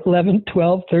who are 11,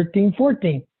 12, 13,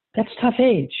 14. That's a tough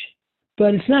age.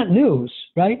 But it's not news,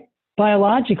 right?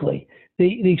 Biologically,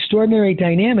 the extraordinary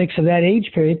dynamics of that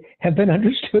age period have been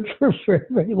understood for a very,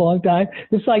 very long time.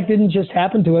 This didn't just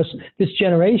happen to us, this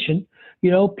generation.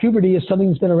 Puberty is something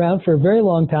that's been around for a very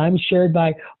long time, shared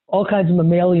by all kinds of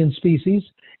mammalian species,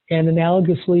 and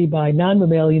analogously by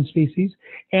non-mammalian species,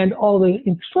 and all the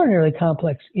extraordinarily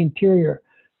complex interior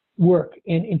work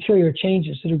and interior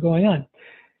changes that are going on.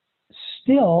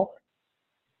 Still,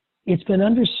 it's been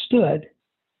understood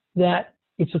that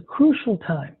it's a crucial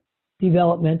time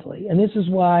developmentally, and this is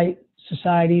why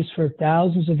societies for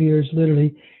thousands of years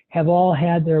literally have all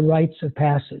had their rites of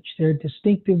passage, their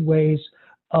distinctive ways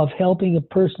of helping a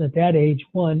person at that age,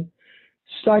 one,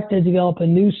 start to develop a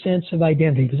new sense of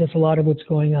identity, because that's a lot of what's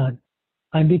going on.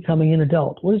 I'm becoming an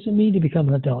adult. What does it mean to become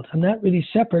an adult? I'm not really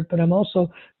separate, but I'm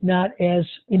also not as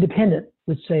independent,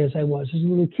 let's say, as I was. As a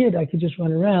little kid, I could just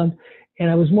run around, and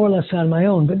I was more or less on my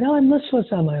own. But now I'm less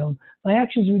on my own. My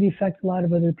actions really affect a lot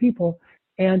of other people,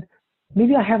 and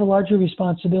maybe I have a larger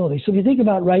responsibility. So if you think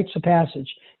about rites of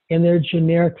passage and their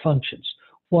generic functions,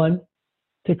 one,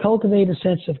 to cultivate a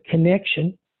sense of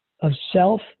connection of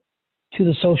self to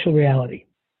the social reality,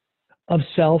 of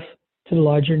self to the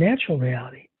larger natural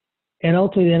reality, and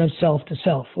ultimately then of self to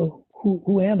self. Well,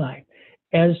 who am I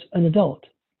as an adult?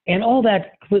 And all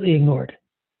that completely ignored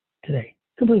today,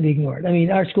 completely ignored. I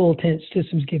mean, our school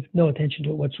systems give no attention to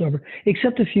it whatsoever,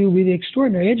 except a few really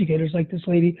extraordinary educators like this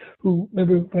lady who,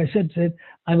 remember what I said,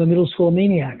 I'm a middle school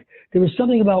maniac. There was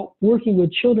something about working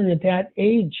with children at that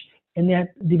age and that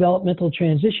developmental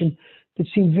transition that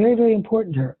seemed very, very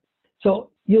important to her.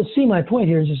 So you'll see my point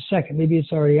here in just a second. Maybe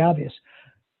it's already obvious.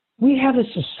 We have a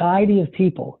society of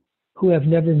people who have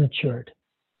never matured.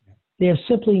 They have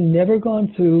simply never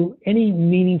gone through any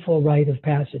meaningful rite of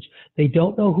passage. They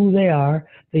don't know who they are.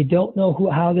 They don't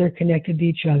know how they're connected to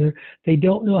each other. They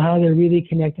don't know how they're really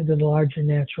connected to the larger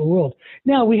natural world.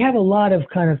 Now, we have a lot of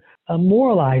kind of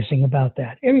moralizing about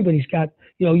that. Everybody's got,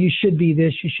 you should be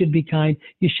this, you should be kind,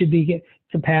 you should be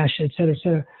compassionate, et cetera, et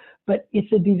cetera. But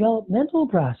it's a developmental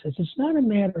process. It's not a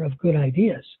matter of good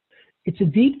ideas. It's a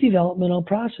deep developmental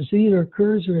process. It either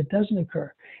occurs or it doesn't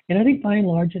occur. And I think by and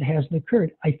large it hasn't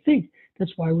occurred. I think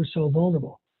that's why we're so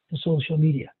vulnerable to social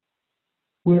media.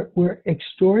 We're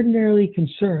extraordinarily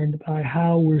concerned by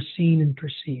how we're seen and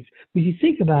perceived. If you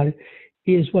think about it,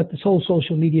 is what this whole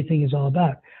social media thing is all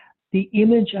about. The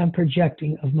image I'm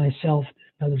projecting of myself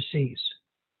that others sees,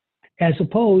 as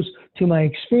opposed to my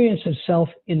experience of self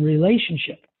in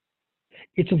relationship.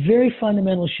 It's a very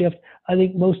fundamental shift. I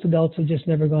think most adults have just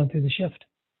never gone through the shift.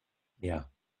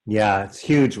 Yeah, it's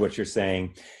huge what you're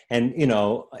saying. And,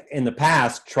 in the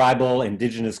past, tribal,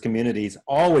 indigenous communities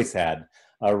always had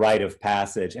a rite of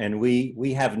passage, and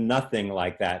we have nothing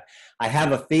like that. I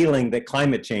have a feeling that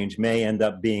climate change may end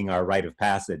up being our rite of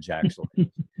passage,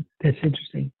 actually. That's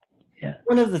interesting. Yeah.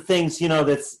 One of the things,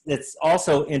 that's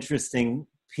also interesting,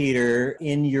 Peter,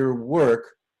 in your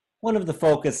work, one of the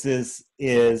focuses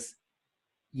is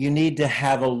you need to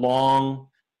have a long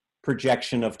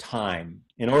projection of time.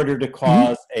 In order to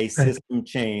cause a system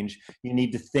change, you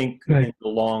need to think in the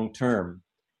long term.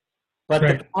 But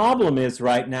the problem is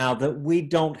right now that we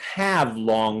don't have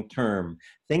long term.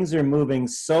 Things are moving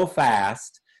so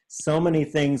fast. So many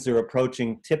things are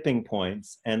approaching tipping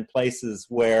points and places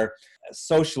where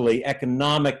socially,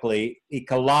 economically,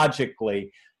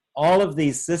 ecologically, all of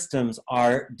these systems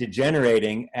are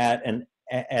degenerating at an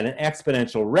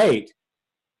exponential rate.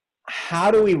 How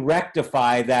do we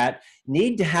rectify that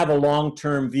need to have a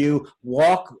long-term view,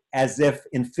 walk as if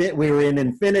we were in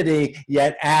infinity,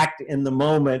 yet act in the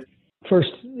moment?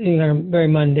 First, on a very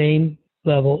mundane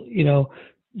level,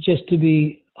 just to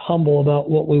be humble about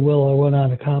what we will or will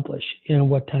not accomplish in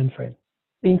what time frame.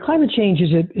 Climate change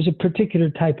is a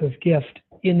particular type of gift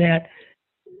in that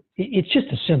it's just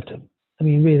a symptom.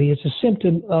 Really, it's a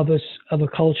symptom of a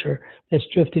culture that's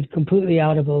drifted completely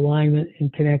out of alignment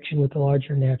and connection with the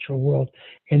larger natural world,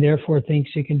 and therefore thinks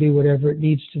it can do whatever it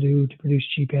needs to do to produce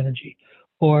cheap energy,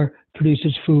 or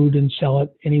produces food and sell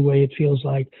it any way it feels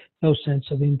like, no sense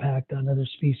of impact on other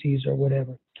species or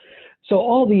whatever. So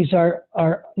all these are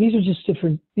just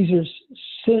different. These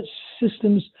are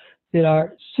systems that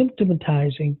are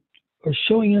symptomatizing or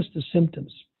showing us the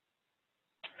symptoms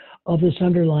of this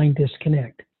underlying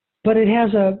disconnect. But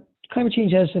climate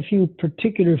change has a few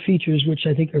particular features which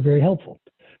I think are very helpful.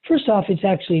 First off, it's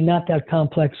actually not that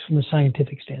complex from a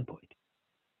scientific standpoint.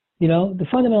 The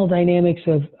fundamental dynamics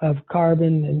of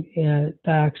carbon and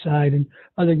dioxide and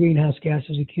other greenhouse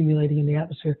gases accumulating in the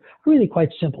atmosphere are really quite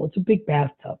simple. It's a big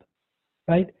bathtub,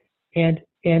 right? And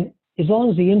as long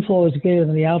as the inflow is greater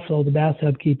than the outflow, the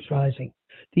bathtub keeps rising.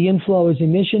 The inflow is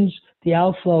emissions, the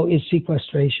outflow is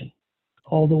sequestration.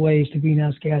 All the ways the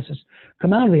greenhouse gases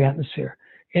come out of the atmosphere.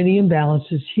 And the imbalance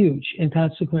is huge. And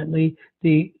consequently,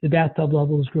 the bathtub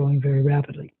level is growing very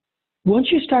rapidly. Once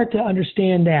you start to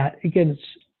understand that, again, it's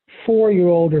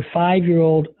 4-year-old or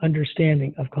 5-year-old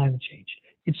understanding of climate change.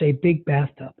 It's a big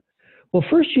bathtub. Well,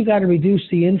 first you got to reduce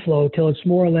the inflow till it's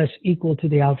more or less equal to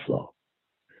the outflow.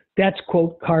 That's,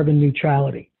 quote, carbon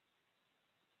neutrality.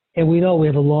 And we know we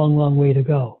have a long, long way to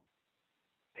go.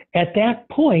 At that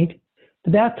point,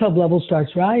 the bathtub level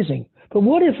starts rising. But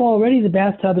what if already the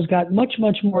bathtub has got much,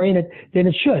 much more in it than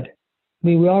it should? I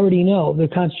mean, we already know the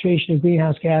concentration of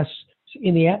greenhouse gas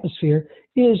in the atmosphere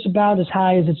is about as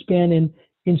high as it's been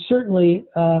in certainly,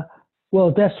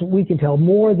 well, that's what we can tell,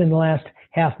 more than the last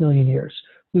 500,000 years.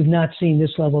 We've not seen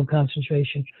this level of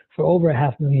concentration for over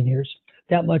 500,000 years.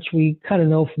 That much we kind of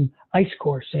know from ice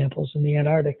core samples in the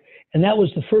Antarctic. And that was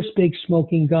the first big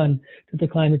smoking gun that the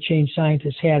climate change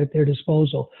scientists had at their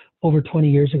disposal over 20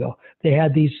 years ago. They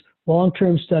had these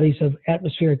long-term studies of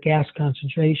atmospheric gas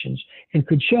concentrations and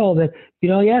could show that,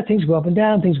 yeah, things go up and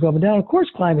down, things go up and down. Of course,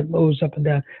 climate moves up and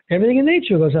down. Everything in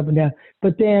nature goes up and down.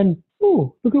 But then,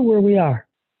 look at where we are.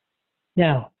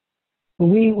 Now,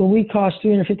 when we cost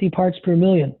 350 parts per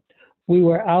million, we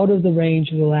were out of the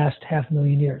range of the last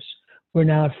 500,000 years. We're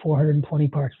now at 420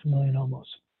 parts per million almost.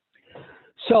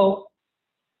 So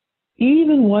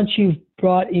even once you've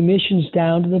brought emissions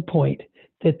down to the point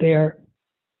that they're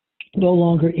no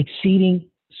longer exceeding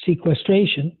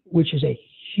sequestration, which is a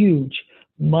huge,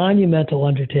 monumental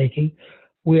undertaking,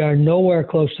 we are nowhere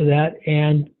close to that,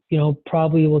 and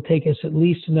probably will take us at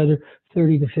least another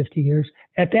 30 to 50 years.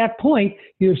 At that point,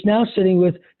 you're now sitting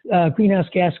with greenhouse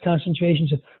gas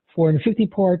concentrations of 450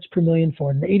 parts per million,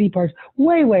 480 parts,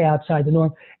 way, way outside the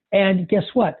norm. And guess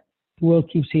what? The world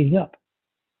keeps heating up.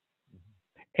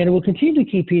 And it will continue to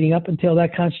keep heating up until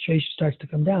that concentration starts to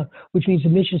come down, which means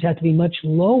emissions have to be much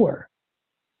lower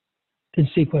than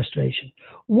sequestration.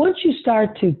 Once you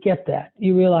start to get that,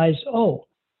 you realize, oh,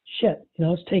 shit,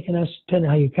 it's taken us, depending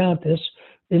on how you count this,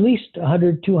 at least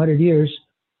 100, 200 years.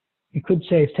 You could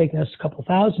say it's taken us a couple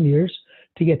thousand years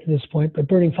to get to this point, but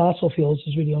burning fossil fuels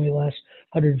is really only the last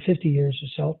 150 years or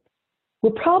so.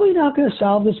 We're probably not going to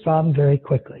solve this problem very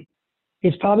quickly.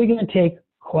 It's probably going to take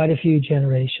quite a few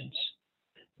generations.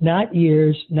 Not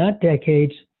years, not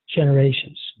decades,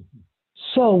 generations.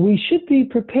 So we should be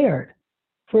prepared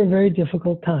for a very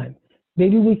difficult time.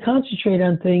 Maybe we concentrate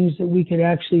on things that we could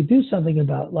actually do something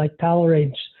about, like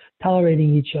tolerating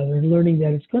each other and learning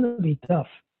that it's going to be tough.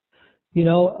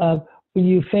 When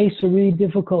you face a really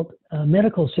difficult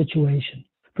medical situation,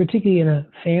 particularly in a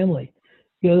family,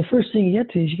 the first thing you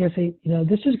get to is you got to say,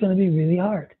 this is going to be really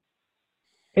hard.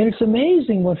 And it's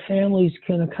amazing what families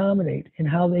can accommodate and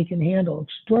how they can handle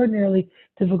extraordinarily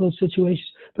difficult situations.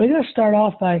 But I got to start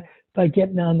off by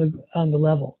getting on the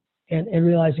level and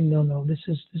realizing, no, this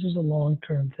is a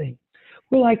long-term thing.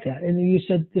 We're like that. And you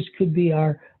said this could be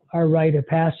our rite of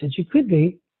passage. It could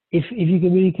be if you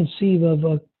can really conceive of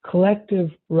a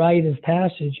collective rite of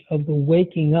passage of the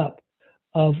waking up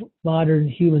of modern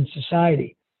human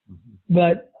society. Mm-hmm.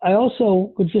 But I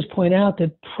also would just point out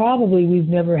that probably we've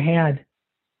never had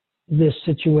this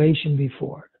situation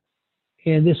before.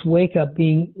 And this wake up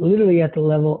being literally at the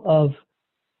level of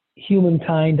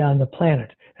humankind on the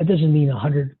planet. That doesn't mean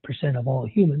 100% of all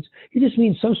humans. It just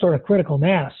means some sort of critical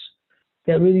mass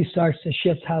that really starts to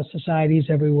shift how societies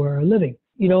everywhere are living.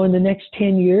 In the next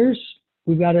 10 years,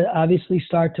 we've got to obviously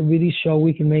start to really show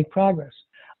we can make progress.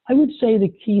 I would say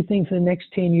the key thing for the next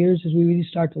 10 years is we really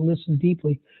start to listen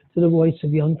deeply to the voice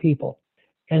of young people.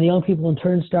 And the young people in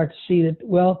turn start to see that,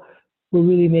 well, we're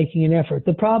really making an effort.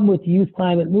 The problem with the youth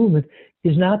climate movement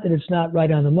is not that it's not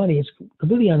right on the money, it's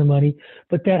completely on the money,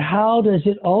 but that how does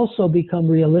it also become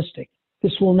realistic?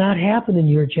 This will not happen in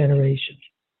your generation.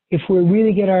 If we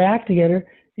really get our act together,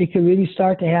 it can really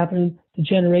start to happen in the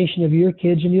generation of your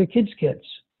kids and your kids' kids.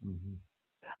 Mm-hmm.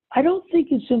 I don't think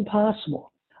it's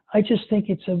impossible. I just think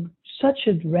it's such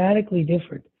a radically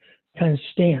different kind of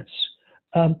stance.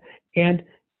 And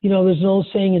there's an old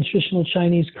saying in traditional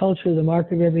Chinese culture, the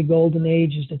mark of every golden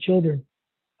age is the children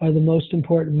are the most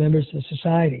important members of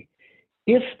society.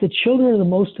 If the children are the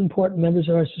most important members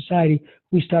of our society,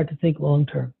 we start to think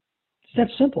long-term. It's that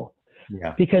simple.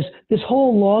 Yeah. Because this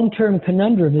whole long-term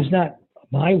conundrum is not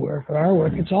my work or our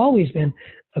work. It's always been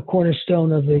a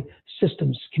cornerstone of the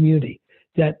systems community.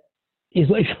 That is,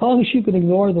 as long as you can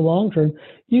ignore the long term,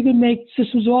 you can make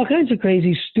systems of all kinds of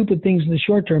crazy, stupid things in the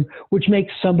short term, which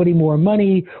makes somebody more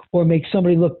money or makes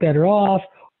somebody look better off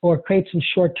or create some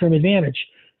short-term advantage.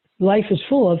 Life is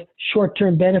full of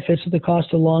short-term benefits at the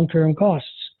cost of long-term costs.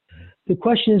 The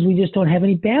question is we just don't have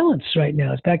any balance right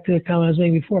now. It's back to the comment I was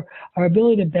making before. Our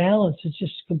ability to balance is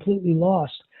just completely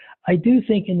lost. I do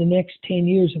think in the next 10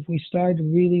 years, if we start to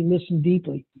really listen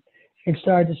deeply and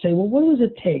start to say, well, what does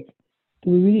it take? Do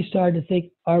we really start to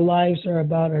think our lives are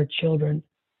about our children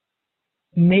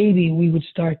maybe we would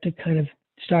start to kind of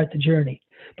start the journey.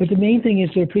 But the main thing is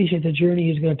to appreciate the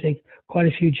journey is going to take quite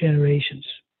a few generations.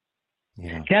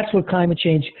 Yeah. That's what climate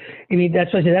change, I mean,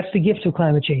 that's what I say, that's the gift of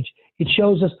climate change. It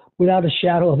shows us without a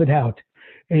shadow of a doubt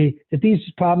that these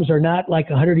problems are not like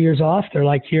 100 years off, they're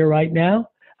like here right now.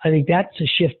 I think that's a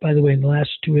shift, by the way, in the last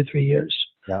 2 or 3 years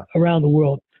around the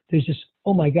world. There's this,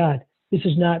 oh my God, this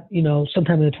is not,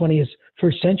 sometime in the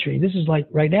 21st century. This is like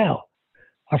right now.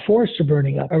 Our forests are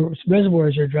burning up. Our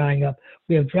reservoirs are drying up.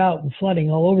 We have drought and flooding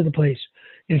all over the place.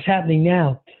 And it's happening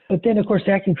now. But then, of course,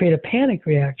 that can create a panic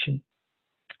reaction.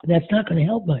 That's not going to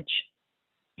help much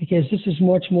because this is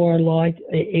much more like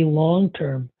a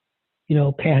long-term,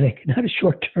 panic, not a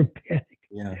short-term panic.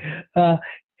 Yeah.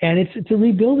 And it's a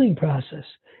rebuilding process.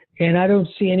 And I don't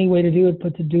see any way to do it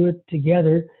but to do it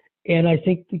together. And I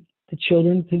think the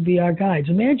children could be our guides.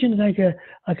 Imagine like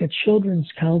a children's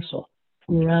council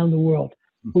from around the world,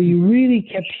 where you really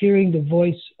kept hearing the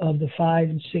voice of the 5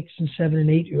 and 6 and 7 and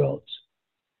 8-year-olds.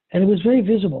 And it was very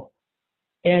visible.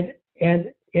 And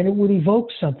it would evoke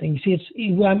something. You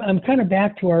see, I'm kind of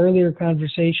back to our earlier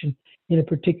conversation in a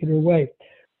particular way.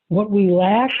 What we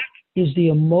lack is the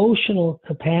emotional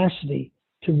capacity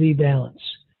to rebalance.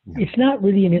 It's not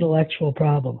really an intellectual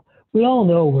problem. We all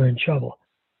know we're in trouble,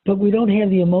 but we don't have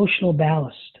the emotional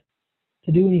ballast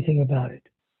to do anything about it.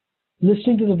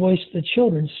 Listening to the voice of the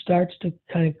children starts to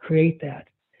kind of create that.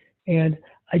 And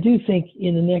I do think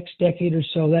in the next decade or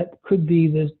so, that could be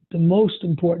the most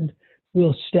important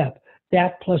real step.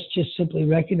 That plus just simply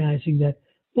recognizing that,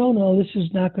 no, this is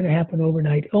not going to happen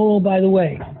overnight. Oh, by the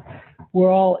way,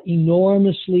 we're all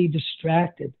enormously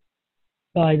distracted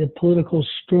by the political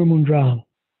Sturm und Drang.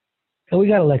 And we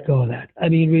got to let go of that. I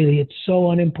mean, really, it's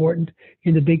so unimportant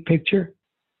in the big picture.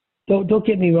 Don't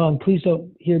get me wrong. Please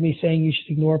don't hear me saying you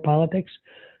should ignore politics,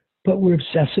 but we're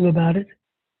obsessive about it.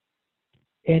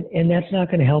 And that's not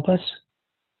going to help us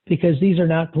because these are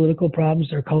not political problems,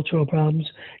 they're cultural problems.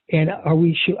 And are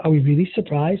we really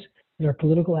surprised that our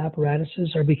political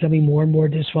apparatuses are becoming more and more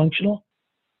dysfunctional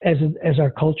as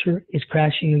our culture is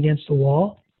crashing against the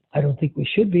wall? I don't think we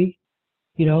should be.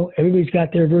 Everybody's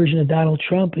got their version of Donald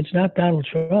Trump. It's not Donald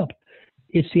Trump.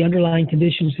 It's the underlying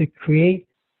conditions that create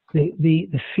the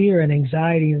fear and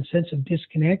anxiety and sense of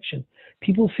disconnection.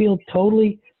 People feel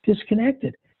totally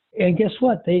disconnected. And guess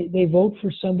what? They vote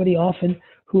for somebody often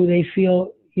who they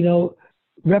feel,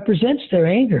 represents their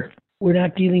anger. We're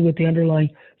not dealing with the underlying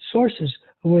sources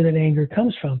of where that anger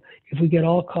comes from. If we get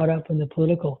all caught up in the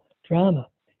political drama,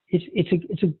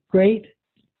 it's a great,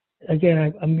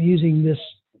 again, I'm using this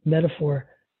metaphor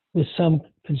with some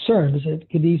concern because it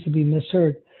could easily be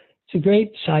misheard. It's a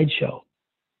great sideshow,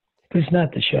 but it's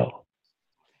not the show.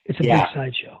 It's a big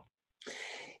sideshow.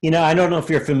 I don't know if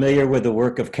you're familiar with the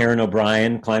work of Karen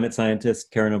O'Brien, climate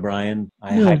scientist Karen O'Brien.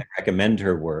 I highly recommend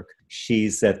her work.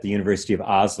 She's at the University of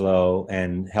Oslo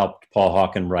and helped Paul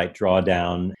Hawken write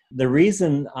Drawdown. The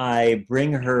reason I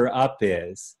bring her up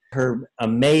is her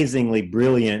amazingly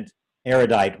brilliant,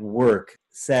 erudite work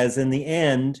says in the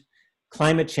end,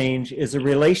 climate change is a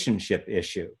relationship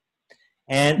issue.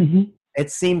 And it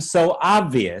seems so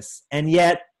obvious, and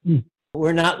yet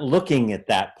we're not looking at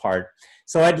that part.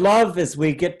 So I'd love, as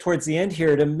we get towards the end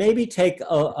here, to maybe take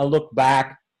a look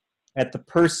back at the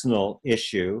personal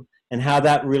issue and how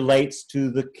that relates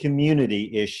to the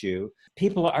community issue.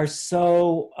 People are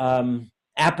so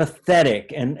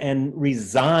apathetic and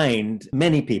resigned.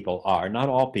 Many people are, not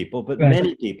all people, but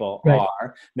many people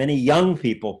are. Many young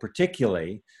people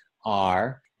particularly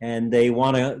are. And they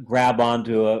want to grab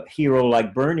onto a hero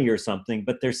like Bernie or something,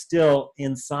 but they're still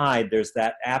inside. There's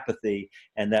that apathy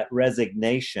and that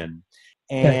resignation.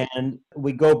 And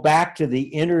we go back to the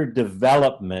inner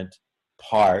development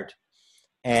part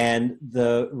and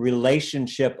the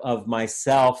relationship of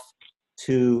myself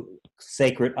to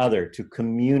sacred other, to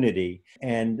community,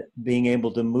 and being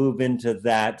able to move into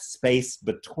that space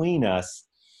between us.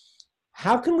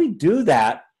 How can we do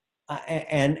that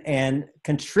and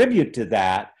contribute to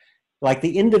that? Like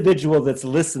the individual that's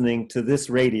listening to this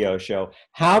radio show,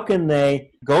 how can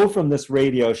they go from this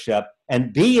radio show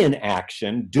and be in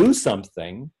action, do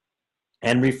something,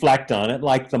 and reflect on it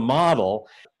like the model,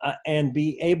 and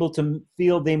be able to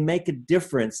feel they make a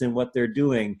difference in what they're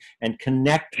doing and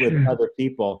connect with other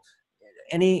people?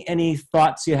 Any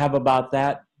thoughts you have about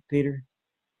that, Peter?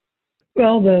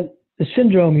 Well, the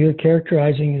syndrome you're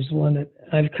characterizing is the one that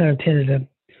I've kind of tended to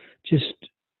just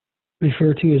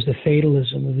refer to as the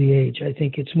fatalism of the age. I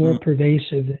think it's more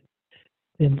pervasive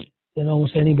than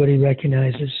almost anybody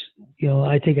recognizes.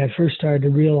 I think I first started to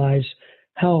realize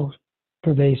how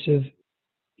pervasive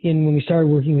when we started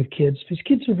working with kids, because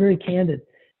kids are very candid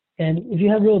And if you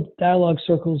have real dialogue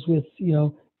circles with,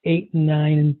 8 and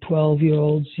 9 and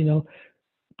 12-year-olds,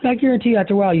 I guarantee you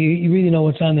after a while, you really know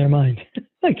what's on their mind.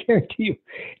 I guarantee you.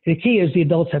 The key is the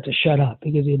adults have to shut up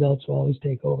because the adults will always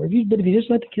take over. But if you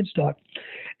just let the kids talk,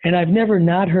 and I've never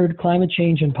not heard climate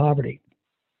change and poverty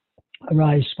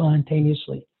arise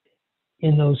spontaneously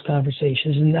in those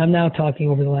conversations. And I'm now talking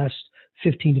over the last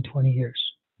 15 to 20 years.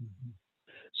 Mm-hmm.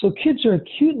 So kids are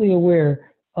acutely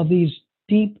aware of these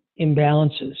deep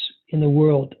imbalances in the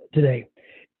world today.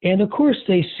 And of course,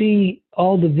 they see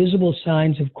all the visible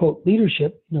signs of, quote,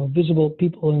 leadership, visible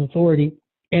people in authority.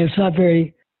 And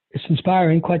it's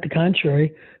inspiring, quite the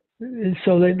contrary.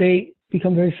 So that they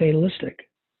become very fatalistic.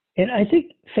 And I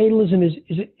think fatalism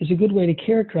is a good way to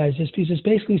characterize this because it's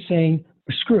basically saying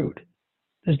we're screwed.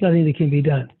 There's nothing that can be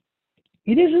done.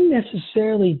 It isn't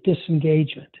necessarily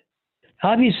disengagement.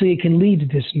 Obviously, it can lead to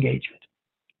disengagement.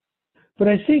 But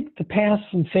I think the path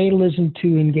from fatalism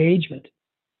to engagement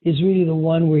is really the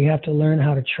one where you have to learn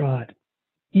how to trod.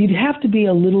 You'd have to be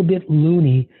a little bit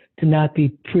loony to not be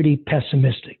pretty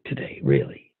pessimistic today,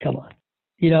 really. Come on.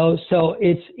 So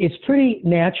it's pretty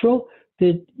natural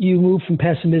that you move from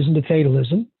pessimism to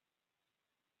fatalism,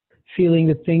 feeling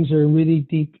that things are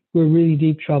we're really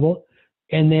deep trouble,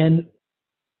 and then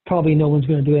probably no one's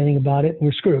going to do anything about it, and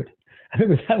we're screwed. I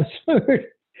remember that was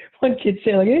one kid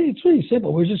say, like, hey, it's really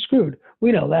simple. We're just screwed.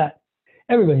 We know that.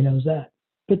 Everybody knows that.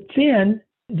 But then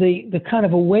the kind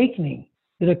of awakening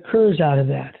that occurs out of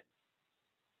that,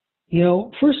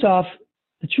 first off,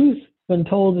 the truth, when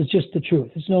told, is just the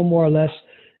truth. It's no more or less.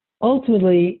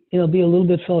 Ultimately, it'll be a little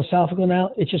bit philosophical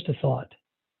now. It's just a thought,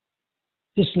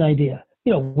 just an idea.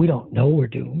 We don't know we're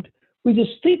doomed. We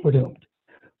just think we're doomed.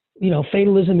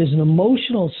 Fatalism is an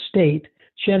emotional state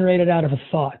generated out of a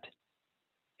thought.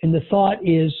 And the thought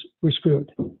is we're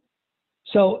screwed.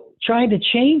 So trying to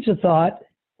change the thought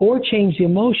or change the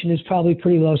emotion is probably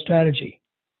pretty low strategy.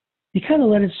 You kind of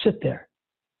let it sit there.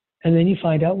 And then you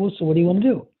find out, well, so what do you want to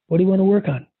do? What do you want to work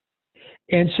on?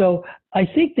 And so I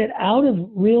think that out of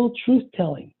real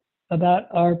truth-telling about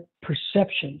our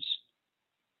perceptions,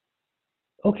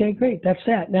 okay, great, that's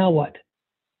that. Now what?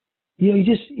 You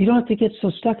don't have to get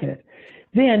so stuck in it.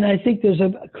 Then I think there's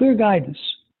a clear guidance.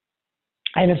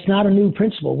 And it's not a new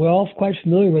principle. We're all quite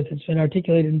familiar with it. It's been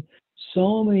articulated in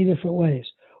so many different ways.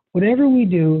 Whatever we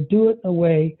do, do it in a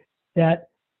way that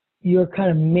you're kind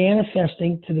of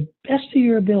manifesting to the best of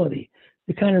your ability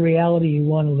the kind of reality you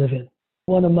want to live in.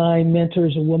 One of my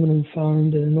mentors, a woman who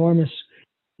founded an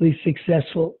enormously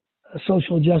successful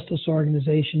social justice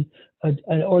organization,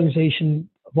 an organization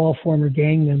of all former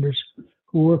gang members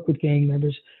who work with gang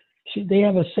members. They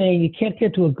have a saying, you can't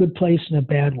get to a good place in a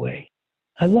bad way.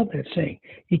 I love that saying.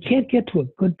 You can't get to a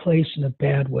good place in a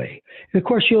bad way. And of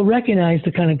course, you'll recognize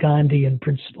the kind of Gandhian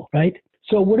principle, right?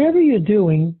 So whatever you're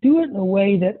doing, do it in a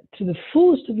way that to the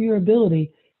fullest of your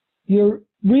ability, you're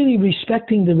really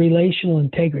respecting the relational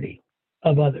integrity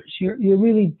of others. You're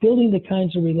really building the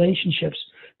kinds of relationships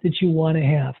that you want to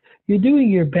have. You're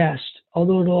doing your best,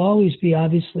 although it'll always be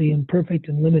obviously imperfect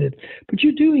and limited, but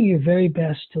you're doing your very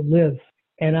best to live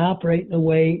and operate in a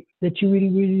way that you really,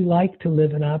 really like to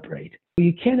live and operate.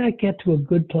 You cannot get to a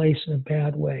good place in a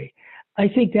bad way. I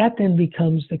think that then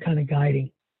becomes the kind of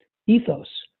guiding ethos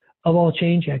of all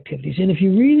change activities. And if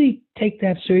you really take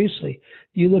that seriously,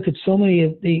 you look at so many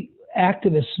of the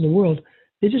activists in the world,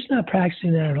 they're just not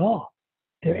practicing that at all.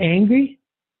 They're angry.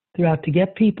 They're out to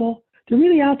get people. They're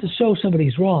really out to show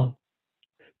somebody's wrong.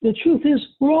 The truth is,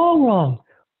 we're all wrong.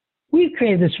 We've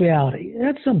created this reality.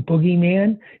 That's some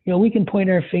boogeyman. We can point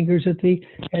our fingers at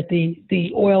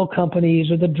the oil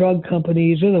companies or the drug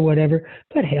companies or the whatever,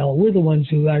 but hell, we're the ones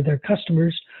who are their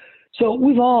customers. So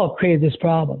we've all created this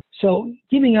problem. So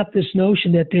giving up this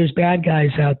notion that there's bad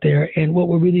guys out there and what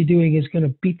we're really doing is going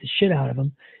to beat the shit out of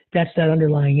them, that's that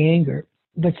underlying anger.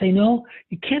 But say, no,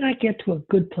 you cannot get to a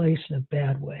good place in a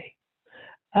bad way.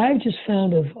 I've just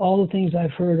found of all the things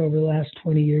I've heard over the last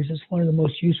 20 years, it's one of the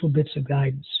most useful bits of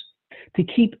guidance. To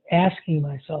keep asking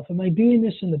myself, am I doing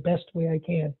this in the best way I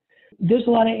can? There's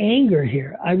a lot of anger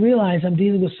here. I realize I'm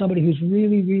dealing with somebody who's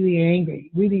really, really angry,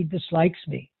 really dislikes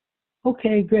me.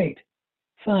 Okay, great,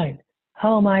 fine.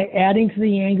 How am I adding to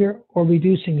the anger or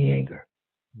reducing the anger?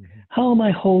 Mm-hmm. How am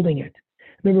I holding it?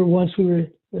 I remember once we were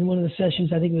in one of the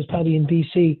sessions, I think it was probably in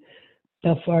BC,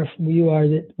 not far from where you are,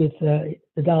 with the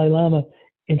Dalai Lama,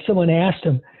 and someone asked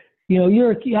him,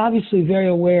 you're obviously very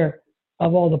aware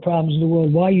of all the problems in the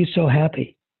world. Why are you so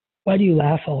happy? Why do you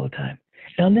laugh all the time?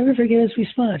 And I'll never forget his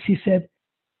response. He said,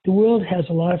 the world has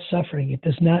a lot of suffering. It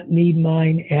does not need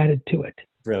mine added to it.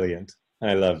 Brilliant.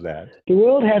 I love that. The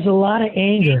world has a lot of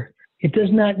anger. It does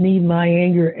not need my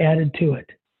anger added to it.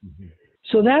 Mm-hmm.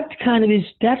 So that kind of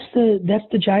that's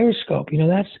the gyroscope.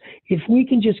 That's if we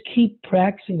can just keep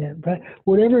practicing that,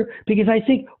 whatever. Because I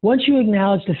think once you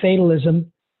acknowledge the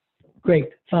fatalism, great,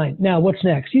 fine. Now what's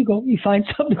next? You find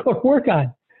something to go to work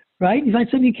on, right? You find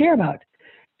something you care about.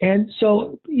 And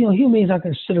so, human beings aren't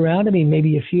going to sit around. I mean,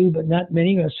 maybe a few, but not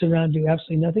many are going to sit around and do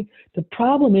absolutely nothing. The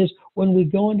problem is when we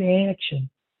go into action,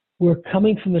 we're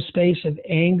coming from a space of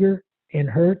anger and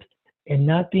hurt and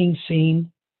not being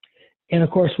seen. And of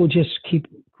course, we'll just keep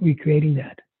recreating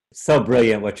that. So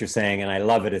brilliant what you're saying, and I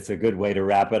love it. It's a good way to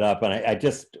wrap it up. And I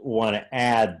just want to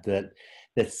add that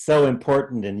that's so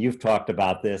important, and you've talked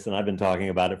about this, and I've been talking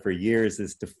about it for years,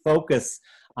 is to focus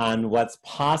on what's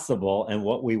possible and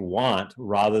what we want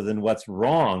rather than what's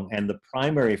wrong. And the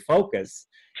primary focus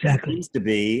seems to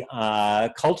be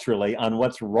culturally on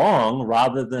what's wrong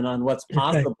rather than on what's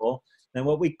possible and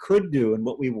what we could do and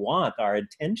what we want, our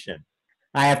attention.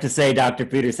 I have to say, Dr.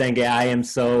 Peter Senge, I am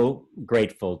so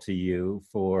grateful to you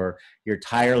for your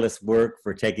tireless work,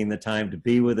 for taking the time to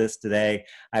be with us today.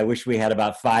 I wish we had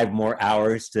about 5 more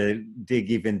hours to dig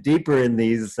even deeper in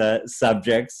these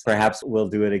subjects. Perhaps we'll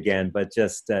do it again, but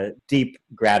just deep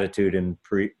gratitude and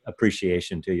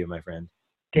appreciation to you, my friend.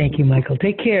 Thank you, Michael.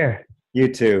 Take care. You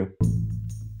too.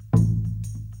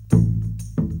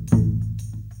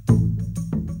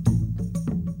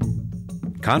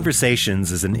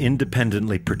 Conversations is an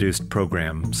independently produced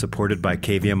program supported by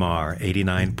KVMR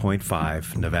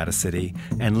 89.5 Nevada City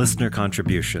and listener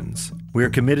contributions. We are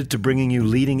committed to bringing you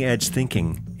leading-edge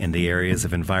thinking in the areas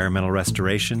of environmental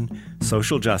restoration,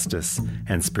 social justice,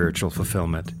 and spiritual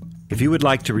fulfillment. If you would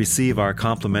like to receive our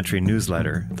complimentary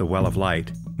newsletter, The Well of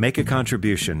Light, make a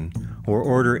contribution, or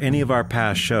order any of our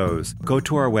past shows, go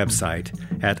to our website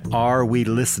at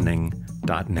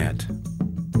arewelistening.net.